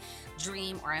possibly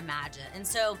dream or imagine. And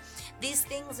so these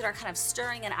things that are kind of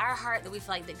stirring in our heart, that we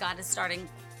feel like that God is starting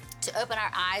to open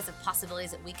our eyes of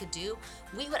possibilities that we could do,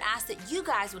 we would ask that you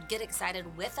guys would get excited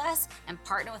with us and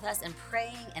partner with us in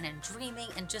praying and in dreaming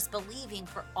and just believing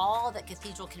for all that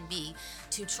Cathedral can be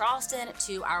to Charleston,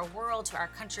 to our world, to our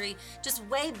country, just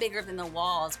way bigger than the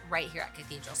walls right here at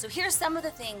Cathedral. So here's some of the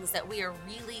things that we are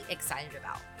really excited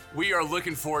about. We are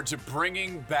looking forward to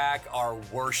bringing back our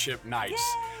worship nights.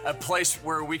 Yay! A place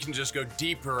where we can just go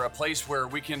deeper, a place where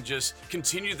we can just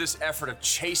continue this effort of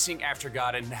chasing after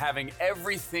God and having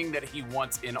everything that he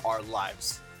wants in our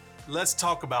lives. Let's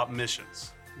talk about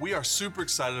missions. We are super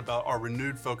excited about our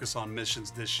renewed focus on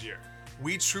missions this year.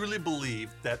 We truly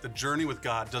believe that the journey with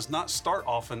God does not start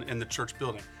often in the church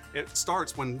building. It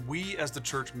starts when we as the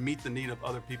church meet the need of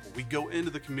other people. We go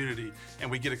into the community and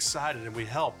we get excited and we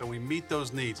help and we meet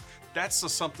those needs. That's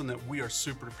just something that we are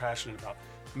super passionate about.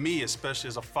 Me, especially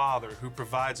as a father who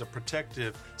provides a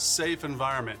protective, safe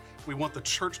environment, we want the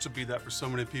church to be that for so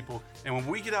many people. And when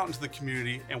we get out into the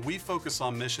community and we focus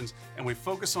on missions and we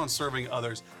focus on serving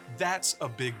others, that's a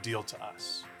big deal to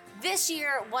us. This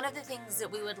year, one of the things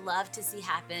that we would love to see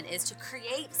happen is to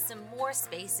create some more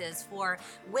spaces for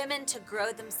women to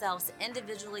grow themselves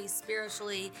individually,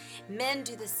 spiritually. Men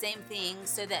do the same thing,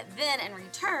 so that then in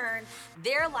return,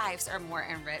 their lives are more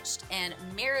enriched and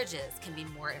marriages can be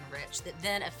more enriched. That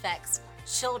then affects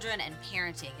children, and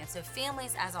parenting. And so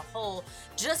families as a whole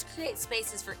just create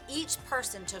spaces for each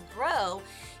person to grow.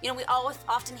 You know, we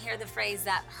often hear the phrase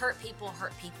that hurt people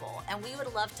hurt people. And we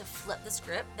would love to flip the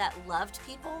script that loved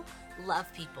people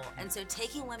love people. And so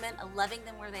taking women, loving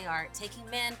them where they are, taking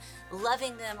men,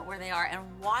 loving them where they are, and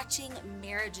watching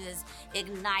marriages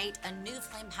ignite, a new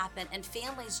flame happen, and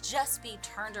families just be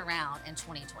turned around in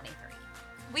 2023.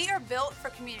 We are built for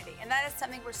community, and that is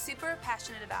something we're super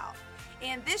passionate about.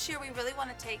 And this year, we really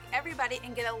want to take everybody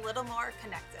and get a little more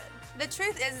connected. The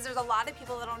truth is there's a lot of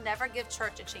people that'll never give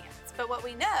church a chance. But what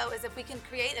we know is if we can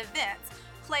create events,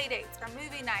 play dates, or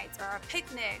movie nights, or a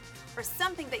picnic, or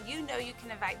something that you know you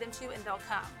can invite them to and they'll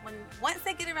come. Once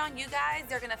they get around you guys,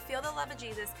 they're gonna feel the love of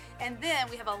Jesus, and then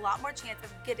we have a lot more chance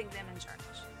of getting them in church.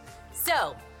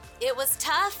 So, it was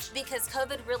tough because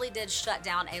COVID really did shut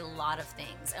down a lot of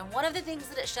things. And one of the things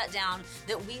that it shut down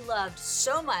that we loved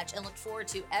so much and looked forward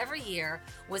to every year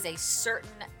was a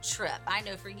certain trip. I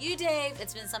know for you, Dave,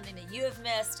 it's been something that you have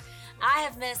missed, I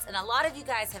have missed, and a lot of you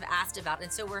guys have asked about.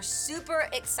 And so we're super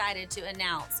excited to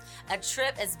announce a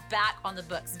trip is back on the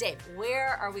books. Dave,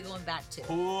 where are we going back to?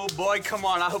 Oh boy, come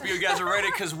on. I hope you guys are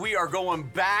ready because we are going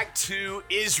back to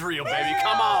Israel, baby.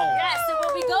 Come on. Yeah, so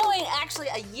we'll be going actually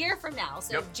a year from now.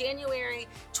 So Yep. January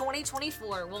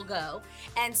 2024 we'll go.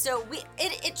 And so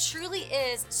it truly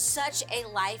is such a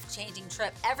life-changing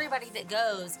trip. Everybody that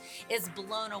goes is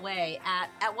blown away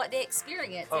at what they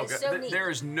experience. Oh, It's God. so neat. There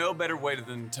is no better way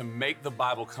than to make the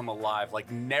Bible come alive like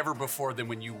never before than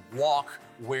when you walk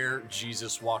where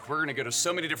Jesus walked. We're going to go to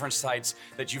so many different sites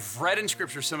that you've read in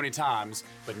Scripture so many times,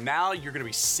 but now you're going to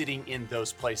be sitting in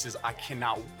those places. I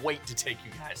cannot wait to take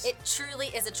you guys. It truly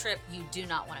is a trip you do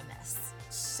not want to miss.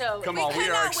 So Come on, we are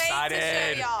cannot wait to show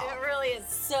excited. y'all. It really is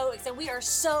so exciting. We are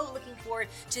so looking forward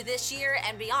to this year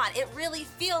and beyond. It really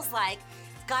feels like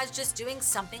God's just doing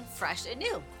something fresh and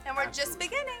new. And we're just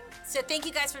beginning. So thank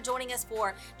you guys for joining us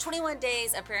for 21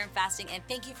 days of prayer and fasting. And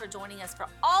thank you for joining us for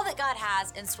all that God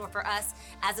has in store for us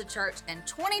as a church in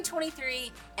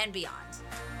 2023 and beyond.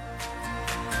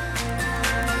 Amen.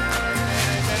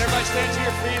 Everybody stand to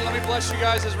your feet. Let me bless you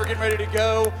guys as we're getting ready to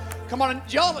go. Come on,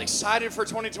 y'all excited for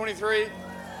 2023?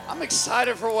 I'm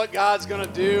excited for what God's going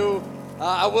to do.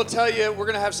 I will tell you, we're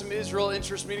going to have some Israel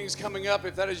interest meetings coming up.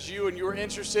 If that is you and you're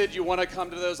interested, you want to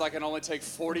come to those, I can only take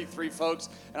 43 folks.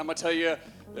 And I'm going to tell you,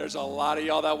 there's a lot of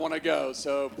y'all that want to go.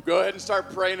 So go ahead and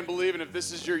start praying and believing if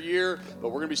this is your year. But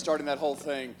we're going to be starting that whole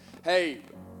thing. Hey,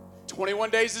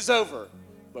 21 days is over,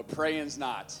 but praying's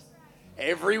not.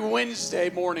 Every Wednesday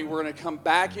morning, we're going to come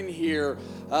back in here.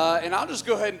 And I'll just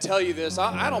go ahead and tell you this.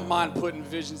 I don't mind putting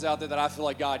visions out there that I feel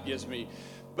like God gives me.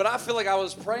 But I feel like I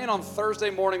was praying on Thursday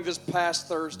morning this past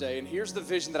Thursday, and here's the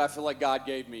vision that I feel like God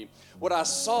gave me. What I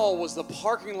saw was the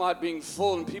parking lot being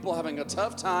full and people having a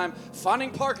tough time finding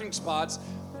parking spots,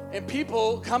 and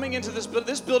people coming into this building.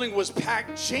 This building was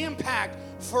packed, jam-packed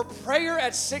for prayer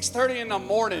at 6:30 in the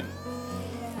morning.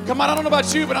 Come on, I don't know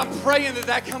about you, but I'm praying that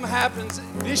happens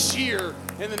this year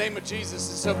in the name of Jesus.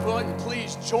 And so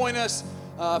please join us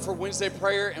for Wednesday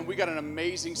prayer, and we got an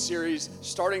amazing series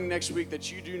starting next week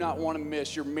that you do not want to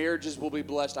miss. Your marriages will be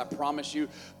blessed, I promise you.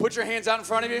 Put your hands out in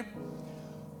front of you.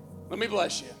 Let me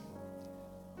bless you.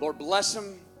 Lord, bless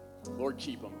them. Lord,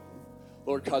 keep them.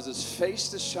 Lord, cause His face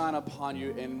to shine upon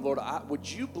you, and Lord, would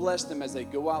you bless them as they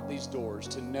go out these doors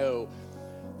to know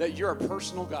that you're a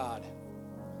personal God,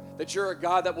 that you're a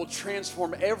God that will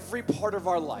transform every part of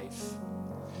our life.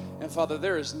 And Father,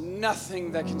 there is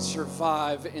nothing that can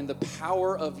survive in the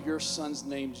power of your Son's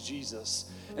name, Jesus.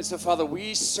 And so, Father,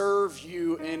 we serve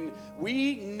you, and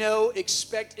we know,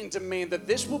 expect, and demand that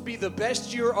this will be the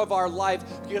best year of our life,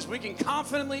 because we can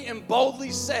confidently and boldly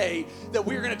say that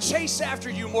we're going to chase after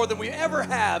you more than we ever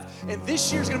have. And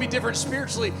this year is going to be different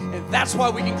spiritually, and that's why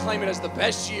we can claim it as the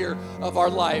best year of our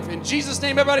life. In Jesus'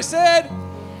 name, everybody said,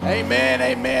 amen,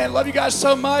 amen. Love you guys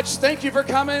so much. Thank you for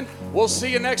coming. We'll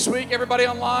see you next week. Everybody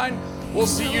online, we'll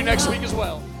see you next week as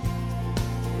well.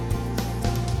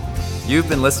 You've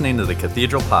been listening to the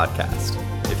Cathedral Podcast.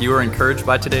 If you were encouraged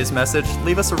by today's message,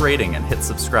 leave us a rating and hit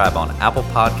subscribe on Apple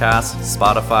Podcasts,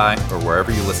 Spotify, or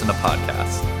wherever you listen to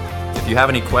podcasts. If you have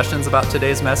any questions about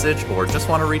today's message or just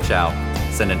want to reach out,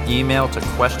 send an email to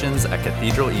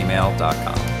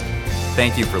questions@cathedralemail.com.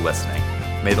 Thank you for listening.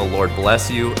 May the Lord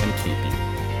bless you and keep you.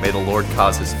 May the Lord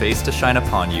cause His face to shine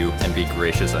upon you and be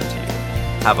gracious unto you.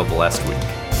 Have a blessed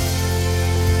week.